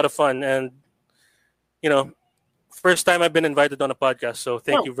had a lot of fun, and first time I've been invited on a podcast, so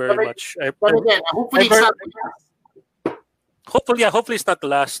thank you very much. Hopefully it's not the last. Hopefully it's not the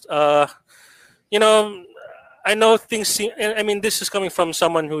last. I know things seem. I mean, this is coming from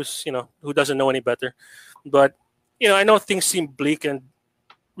someone who's who doesn't know any better, but I know things seem bleak and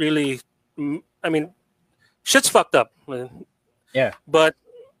really. I mean, shit's fucked up. Yeah. But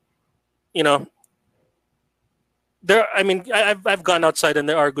there. I mean, I've gone outside and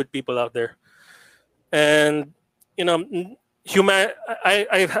there are good people out there, and I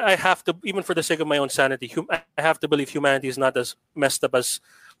have to, even for the sake of my own sanity, I have to believe humanity is not as messed up as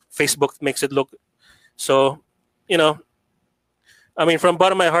Facebook makes it look. So, I mean, from the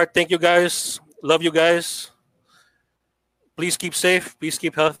bottom of my heart, thank you guys. Love you guys. Please keep safe. Please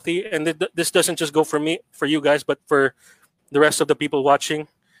keep healthy. And this doesn't just go for me, for you guys, but for the rest of the people watching.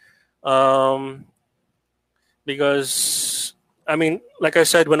 Because, I mean, like I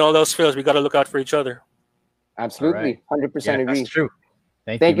said, when all else fails, we got to look out for each other. Absolutely. 100% agree. That's true.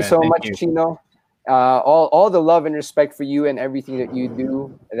 Thank you so much, Chino. All the love and respect for you and everything that you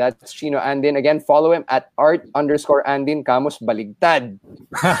do. That's Chino Andin. Again, follow him at art_andin. Camus baligtad.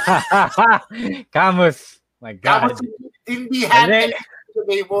 Camus. My God. Hindi handle.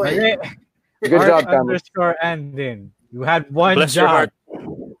 Good job, Camus. _andin. You had one Bless job. your heart.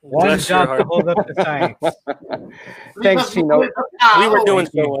 One Bless your job to heart. hold up the signs. Thanks, Chino. We were doing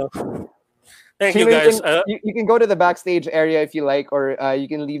so well. Thank you, Chino, guys. you can go to the backstage area if you like, or you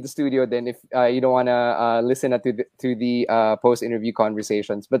can leave the studio then if you don't want to listen to the post-interview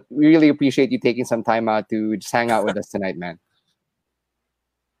conversations. But we really appreciate you taking some time out to just hang out with us tonight, man.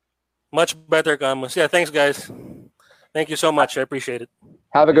 Much better, Camus. Yeah, thanks, guys. Thank you so much. I appreciate it.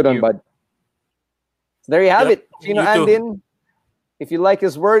 Have a good one, bud. So there you have it. Chino You too. Andin. If you like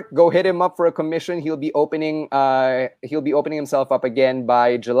his work, go hit him up for a commission. He'll be opening himself up again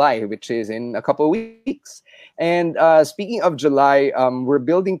by July, which is in a couple of weeks. And speaking of July, we're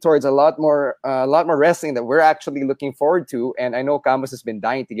building towards a lot more wrestling that we're actually looking forward to. And I know Camus has been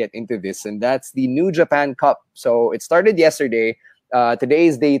dying to get into this, and that's the New Japan Cup. So it started yesterday. Today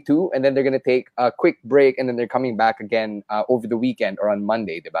is day 2, and then they're gonna take a quick break, and then they're coming back again over the weekend or on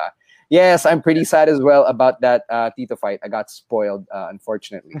Monday, diba? Yes, I'm pretty sad as well about that Tito fight. I got spoiled,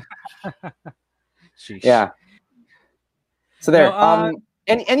 unfortunately. Yeah. So there. No,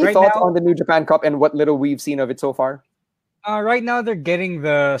 any right thoughts now- on the New Japan Cup and what little we've seen of it so far? Right now, they're getting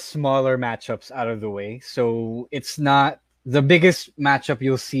the smaller matchups out of the way. So it's not the biggest matchup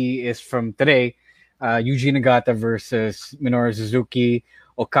you'll see is from today. Yuji Nagata versus Minoru Suzuki,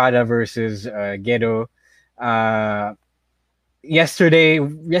 Okada versus Gedo.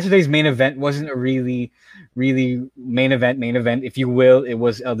 Yesterday's main event wasn't a really main event, if you will. It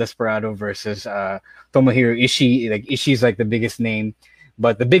was El Desperado versus Tomohiro Ishii. Like Ishii's like the biggest name,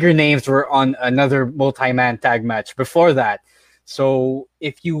 but the bigger names were on another multi-man tag match before that. So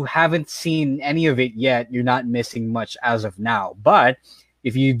if you haven't seen any of it yet, you're not missing much as of now. But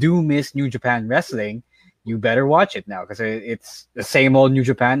if you do miss New Japan Wrestling, you better watch it now because it's the same old New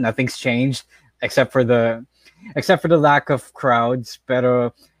Japan. Nothing's changed except for the lack of crowds.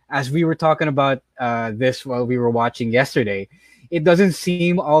 But as we were talking about this while we were watching yesterday, it doesn't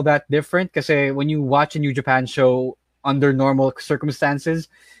seem all that different because when you watch a New Japan show under normal circumstances,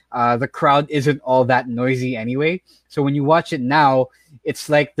 the crowd isn't all that noisy anyway. So when you watch it now, it's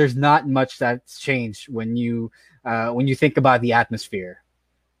like there's not much that's changed when you think about the atmosphere.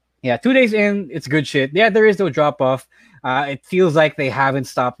 Yeah, 2 days in, it's good shit. Yeah, there is no drop off. It feels like they haven't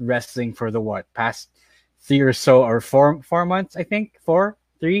stopped wrestling for the past 3 or so, or 4 months, I think. 4,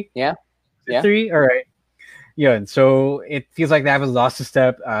 3? Yeah. 3? All right. Yeah, and so it feels like they haven't lost a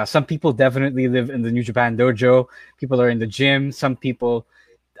step. Some people definitely live in the New Japan dojo. People are in the gym. Some people,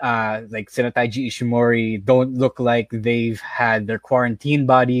 like Senataiji Ishimori, don't look like they've had their quarantine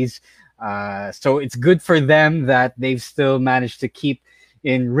bodies. So it's good for them that they've still managed to keep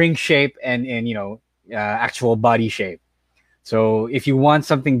in ring shape and actual body shape. So if you want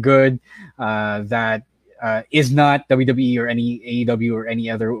something good that is not WWE or any AEW or any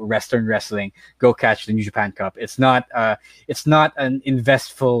other Western wrestling, go catch the New Japan Cup. It's not an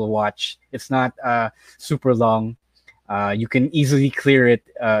investful watch. It's not super long. You can easily clear it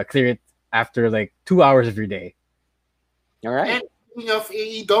after like 2 hours of your day. All right. And speaking of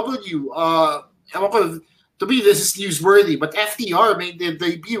AEW, to me this is newsworthy, but FTR made their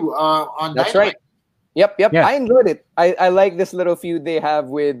debut on That's Dynamite. right. Yep. Yeah. I enjoyed it. I like this little feud they have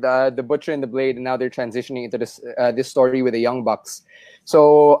with the Butcher and the Blade, and now they're transitioning into this story with the Young Bucks.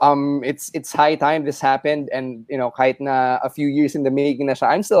 So it's high time this happened, and kahit na a few years in the making na siya,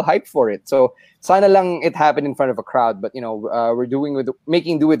 I'm still hyped for it. So sana lang it happened in front of a crowd, but we're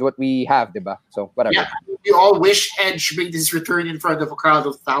making do with what we have, diba? So whatever. Yeah, we all wish Edge made his return in front of a crowd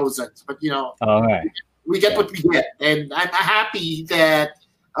of thousands, but All right. we get what we get, and I'm happy that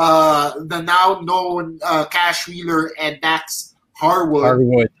the now known Cash Wheeler and Dax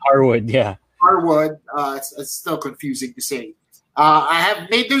Harwood. Yeah. Harwood. It's still confusing to say. I have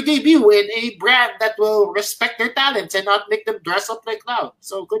made their debut in a brand that will respect their talents and not make them dress up like clowns.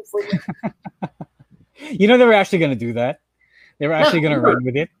 So good for them. They were actually going to do that. They were actually going to run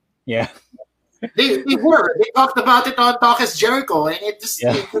with it. Yeah. They were. They talked about it on Talk is Jericho, and it just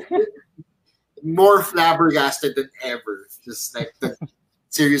more flabbergasted than ever. Just like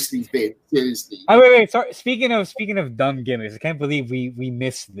seriously, babe. Seriously. Oh, wait. Sorry. Speaking of dumb gimmicks, I can't believe we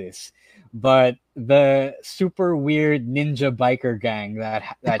missed this. But the super weird ninja biker gang that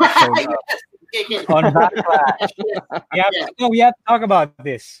showed up on Backlash. We have to talk about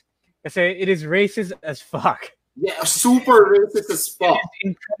this. It is racist as fuck. Yeah, super racist as fuck. It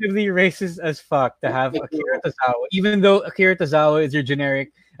is incredibly racist as fuck to have Akira Tozawa, even though Akira Tozawa is your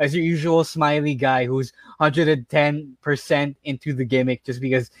usual smiley guy who's 110% into the gimmick just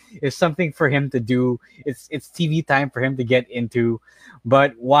because it's something for him to do. It's TV time for him to get into.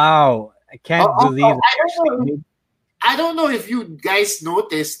 But wow, I can't believe I don't know if you guys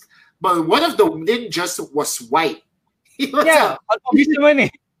noticed, but one of the ninjas was white. Yeah, obvious naman eh.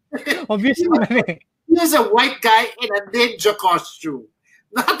 Obviously, he was a white guy in a ninja costume.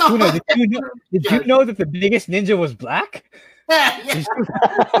 Not a Tuna, did you know that the biggest ninja was black? yeah.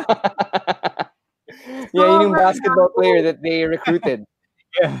 Yun yung basketball player that they recruited.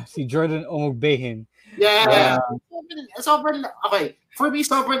 Yeah, si Jordan Omogbehin. Yeah. Sobrang, okay. For me,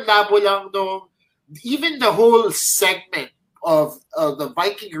 sobrang labo lang nung even the whole segment of the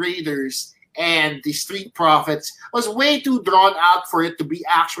Viking Raiders and the Street Profits was way too drawn out for it to be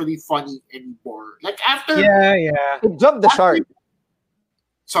actually funny anymore. Like after... Yeah. It jumped the shark.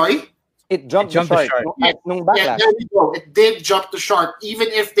 Sorry? It jumped the shark. Nung backlash. Yeah, there we go. It did jump the shark, even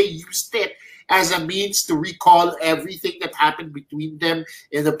if they used it as a means to recall everything that happened between them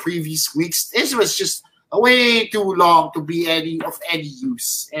in the previous weeks. This was just way too long to be of any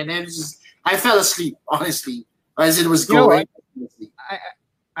use. And then I fell asleep, honestly, as it was going.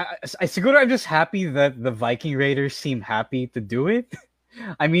 Siguro I'm just happy that the Viking Raiders seem happy to do it.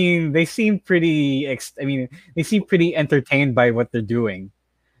 I mean, they seem pretty entertained by what they're doing.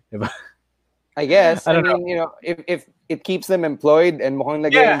 I guess. I don't know. You know, if it keeps them employed and mukhang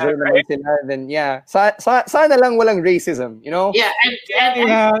nag-enjoy naman sila, then yeah. Sana lang walang racism, you know? Yeah, and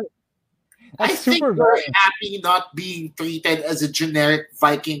I think super they're happy not being treated as a generic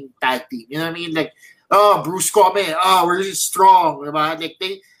Viking tag team. You know what I mean? Like, oh, Bruce Come, we're really strong. Right? Like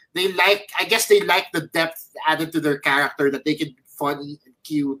they like, I guess they like the depth added to their character, that they can be funny and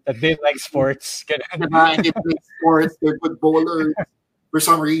cute. That they like sports. They play sports, they're good bowlers. For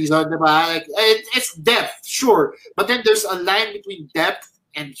some reason, like, it's depth, sure, but then there's a line between depth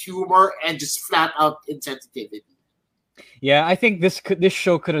and humor and just flat out insensitivity. Yeah, I think this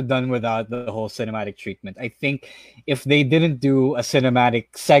show could have done without the whole cinematic treatment. I think if they didn't do a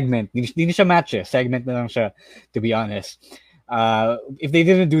cinematic segment, hindi siya match segment na lang siya, to be honest. If they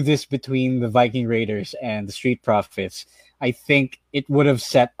didn't do this between the Viking Raiders and the Street Profits, I think it would have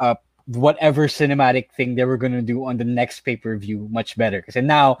set up whatever cinematic thing they were going to do on the next pay-per-view much better. Because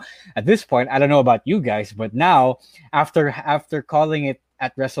now, at this point, I don't know about you guys, but now, after calling it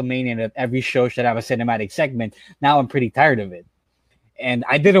at WrestleMania that every show should have a cinematic segment, now I'm pretty tired of it. And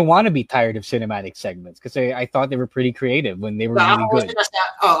I didn't want to be tired of cinematic segments because I thought they were pretty creative when they were really good.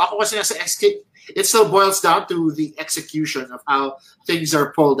 It still boils down to the execution of how things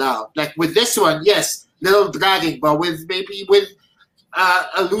are pulled out. Like with this one, yes, little dragging, but with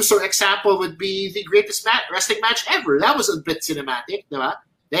a looser example would be the greatest wrestling match ever. That was a bit cinematic, right?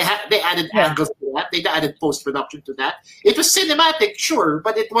 They added angles to that. They added post-production to that. It was cinematic, sure,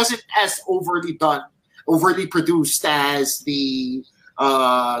 but it wasn't as overly produced as the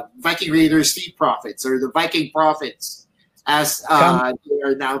Viking Raiders Street Profits or the Viking Profits, as they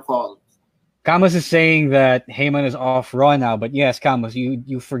are now called. Camus is saying that Heyman is off Raw now, but yes, Camus,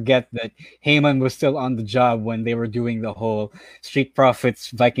 you forget that Heyman was still on the job when they were doing the whole Street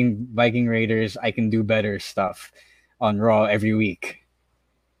Profits, Viking Raiders, I can do better stuff on Raw every week.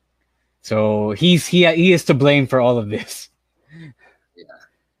 So he is to blame for all of this. Yeah.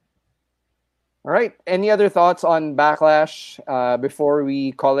 All right. Any other thoughts on Backlash before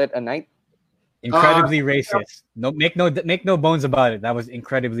we call it a night? Incredibly racist. Make no bones about it. That was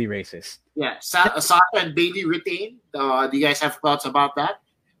incredibly racist. Yeah, Sasha and Bailey retained. Do you guys have thoughts about that?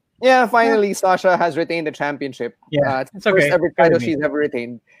 Yeah, finally, Sasha has retained the championship. Yeah, it's the first ever title she's ever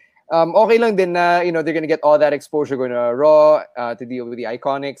retained. Okay lang din na, they're going to get all that exposure going to Raw to deal with the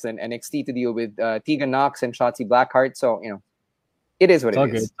Iconics and NXT to deal with Tegan Nox and Shotzi Blackheart. So, it is what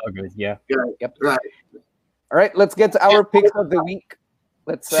it is. It's all good, yeah. Yep. Right. All right, let's get to our picks of the week.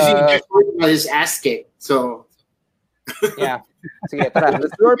 Let's his ass kick, so yeah. Sige, tara,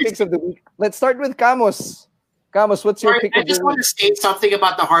 let's do our picks of the week. Let's start with Camus. Camus, what's your pick of the week? I just want to state something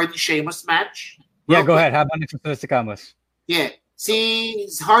about the Hardy Sheamus match. Yeah, go ahead. How about Mr. Camus? Yeah. See,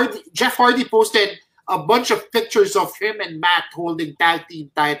 Jeff Hardy posted a bunch of pictures of him and Matt holding tag team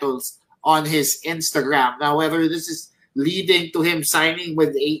titles on his Instagram. Now, whether this is leading to him signing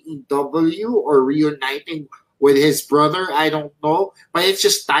with AEW or reuniting with his brother, I don't know. But it's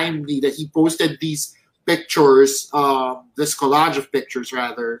just timely that he posted these pictures, this collage of pictures,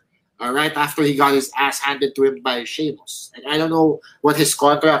 rather, right after he got his ass handed to him by Sheamus. And I don't know what his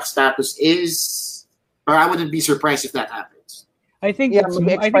contract status is, or I wouldn't be surprised if that happens. I think it's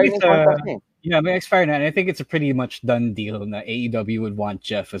expired now, and I think it's a pretty much done deal, and that AEW would want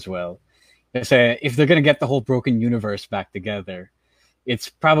Jeff as well. If they're going to get the whole Broken Universe back together, it's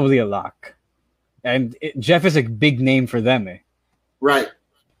probably a lock. And Jeff is a big name for them. Right.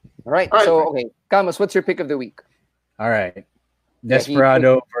 All right. So, okay. Camus, what's your pick of the week? All right.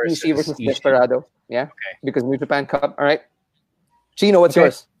 Desperado versus Desperado. Yeah. Okay. Because New Japan Cup. All right. Chino, what's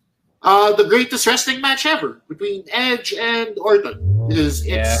yours? The greatest wrestling match ever between Edge and Orton. because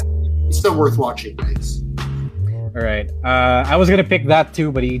it's still worth watching, guys. All right. I was gonna pick that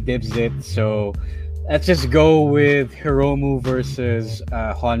too, but he dibs it. So let's just go with Hiromu versus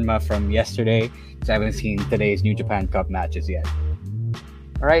Honma from yesterday, because I haven't seen today's New Japan Cup matches yet.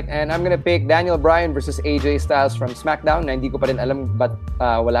 All right, and I'm gonna pick Daniel Bryan versus AJ Styles from SmackDown. Na hindi ko pa rin alam, but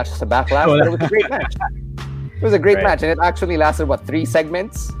wala siya sa Backlash. But it was a great match. It was a great match, and it actually lasted 3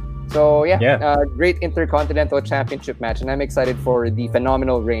 segments. So great Intercontinental Championship match, and I'm excited for the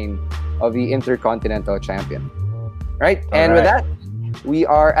phenomenal reign of the Intercontinental Champion. Right, with that, we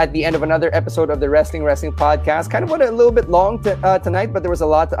are at the end of another episode of the Wrestling Podcast. Kind of went a little bit long tonight, but there was a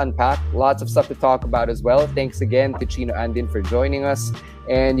lot to unpack, lots of stuff to talk about as well. Thanks again to Chino Andin for joining us.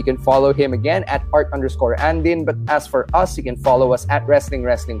 And you can follow him again at art_Andin. But as for us, you can follow us at Wrestling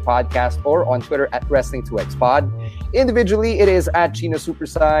Podcast or on Twitter at Wrestling2xpod. Individually, it is at Chino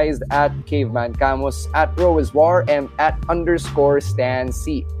Supersized, at Caveman Camus, at Roas War, and at _Stan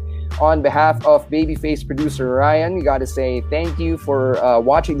C. On behalf of Babyface producer Ryan, we got to say thank you for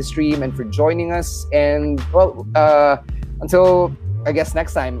watching the stream and for joining us. And until I guess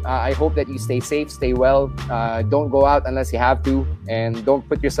next time, I hope that you stay safe, stay well. Don't go out unless you have to, and don't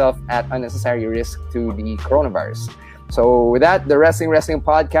put yourself at unnecessary risk to the coronavirus. So with that, the Wrestling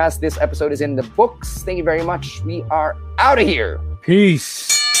Podcast, this episode is in the books. Thank you very much. We are out of here.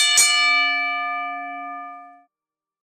 Peace.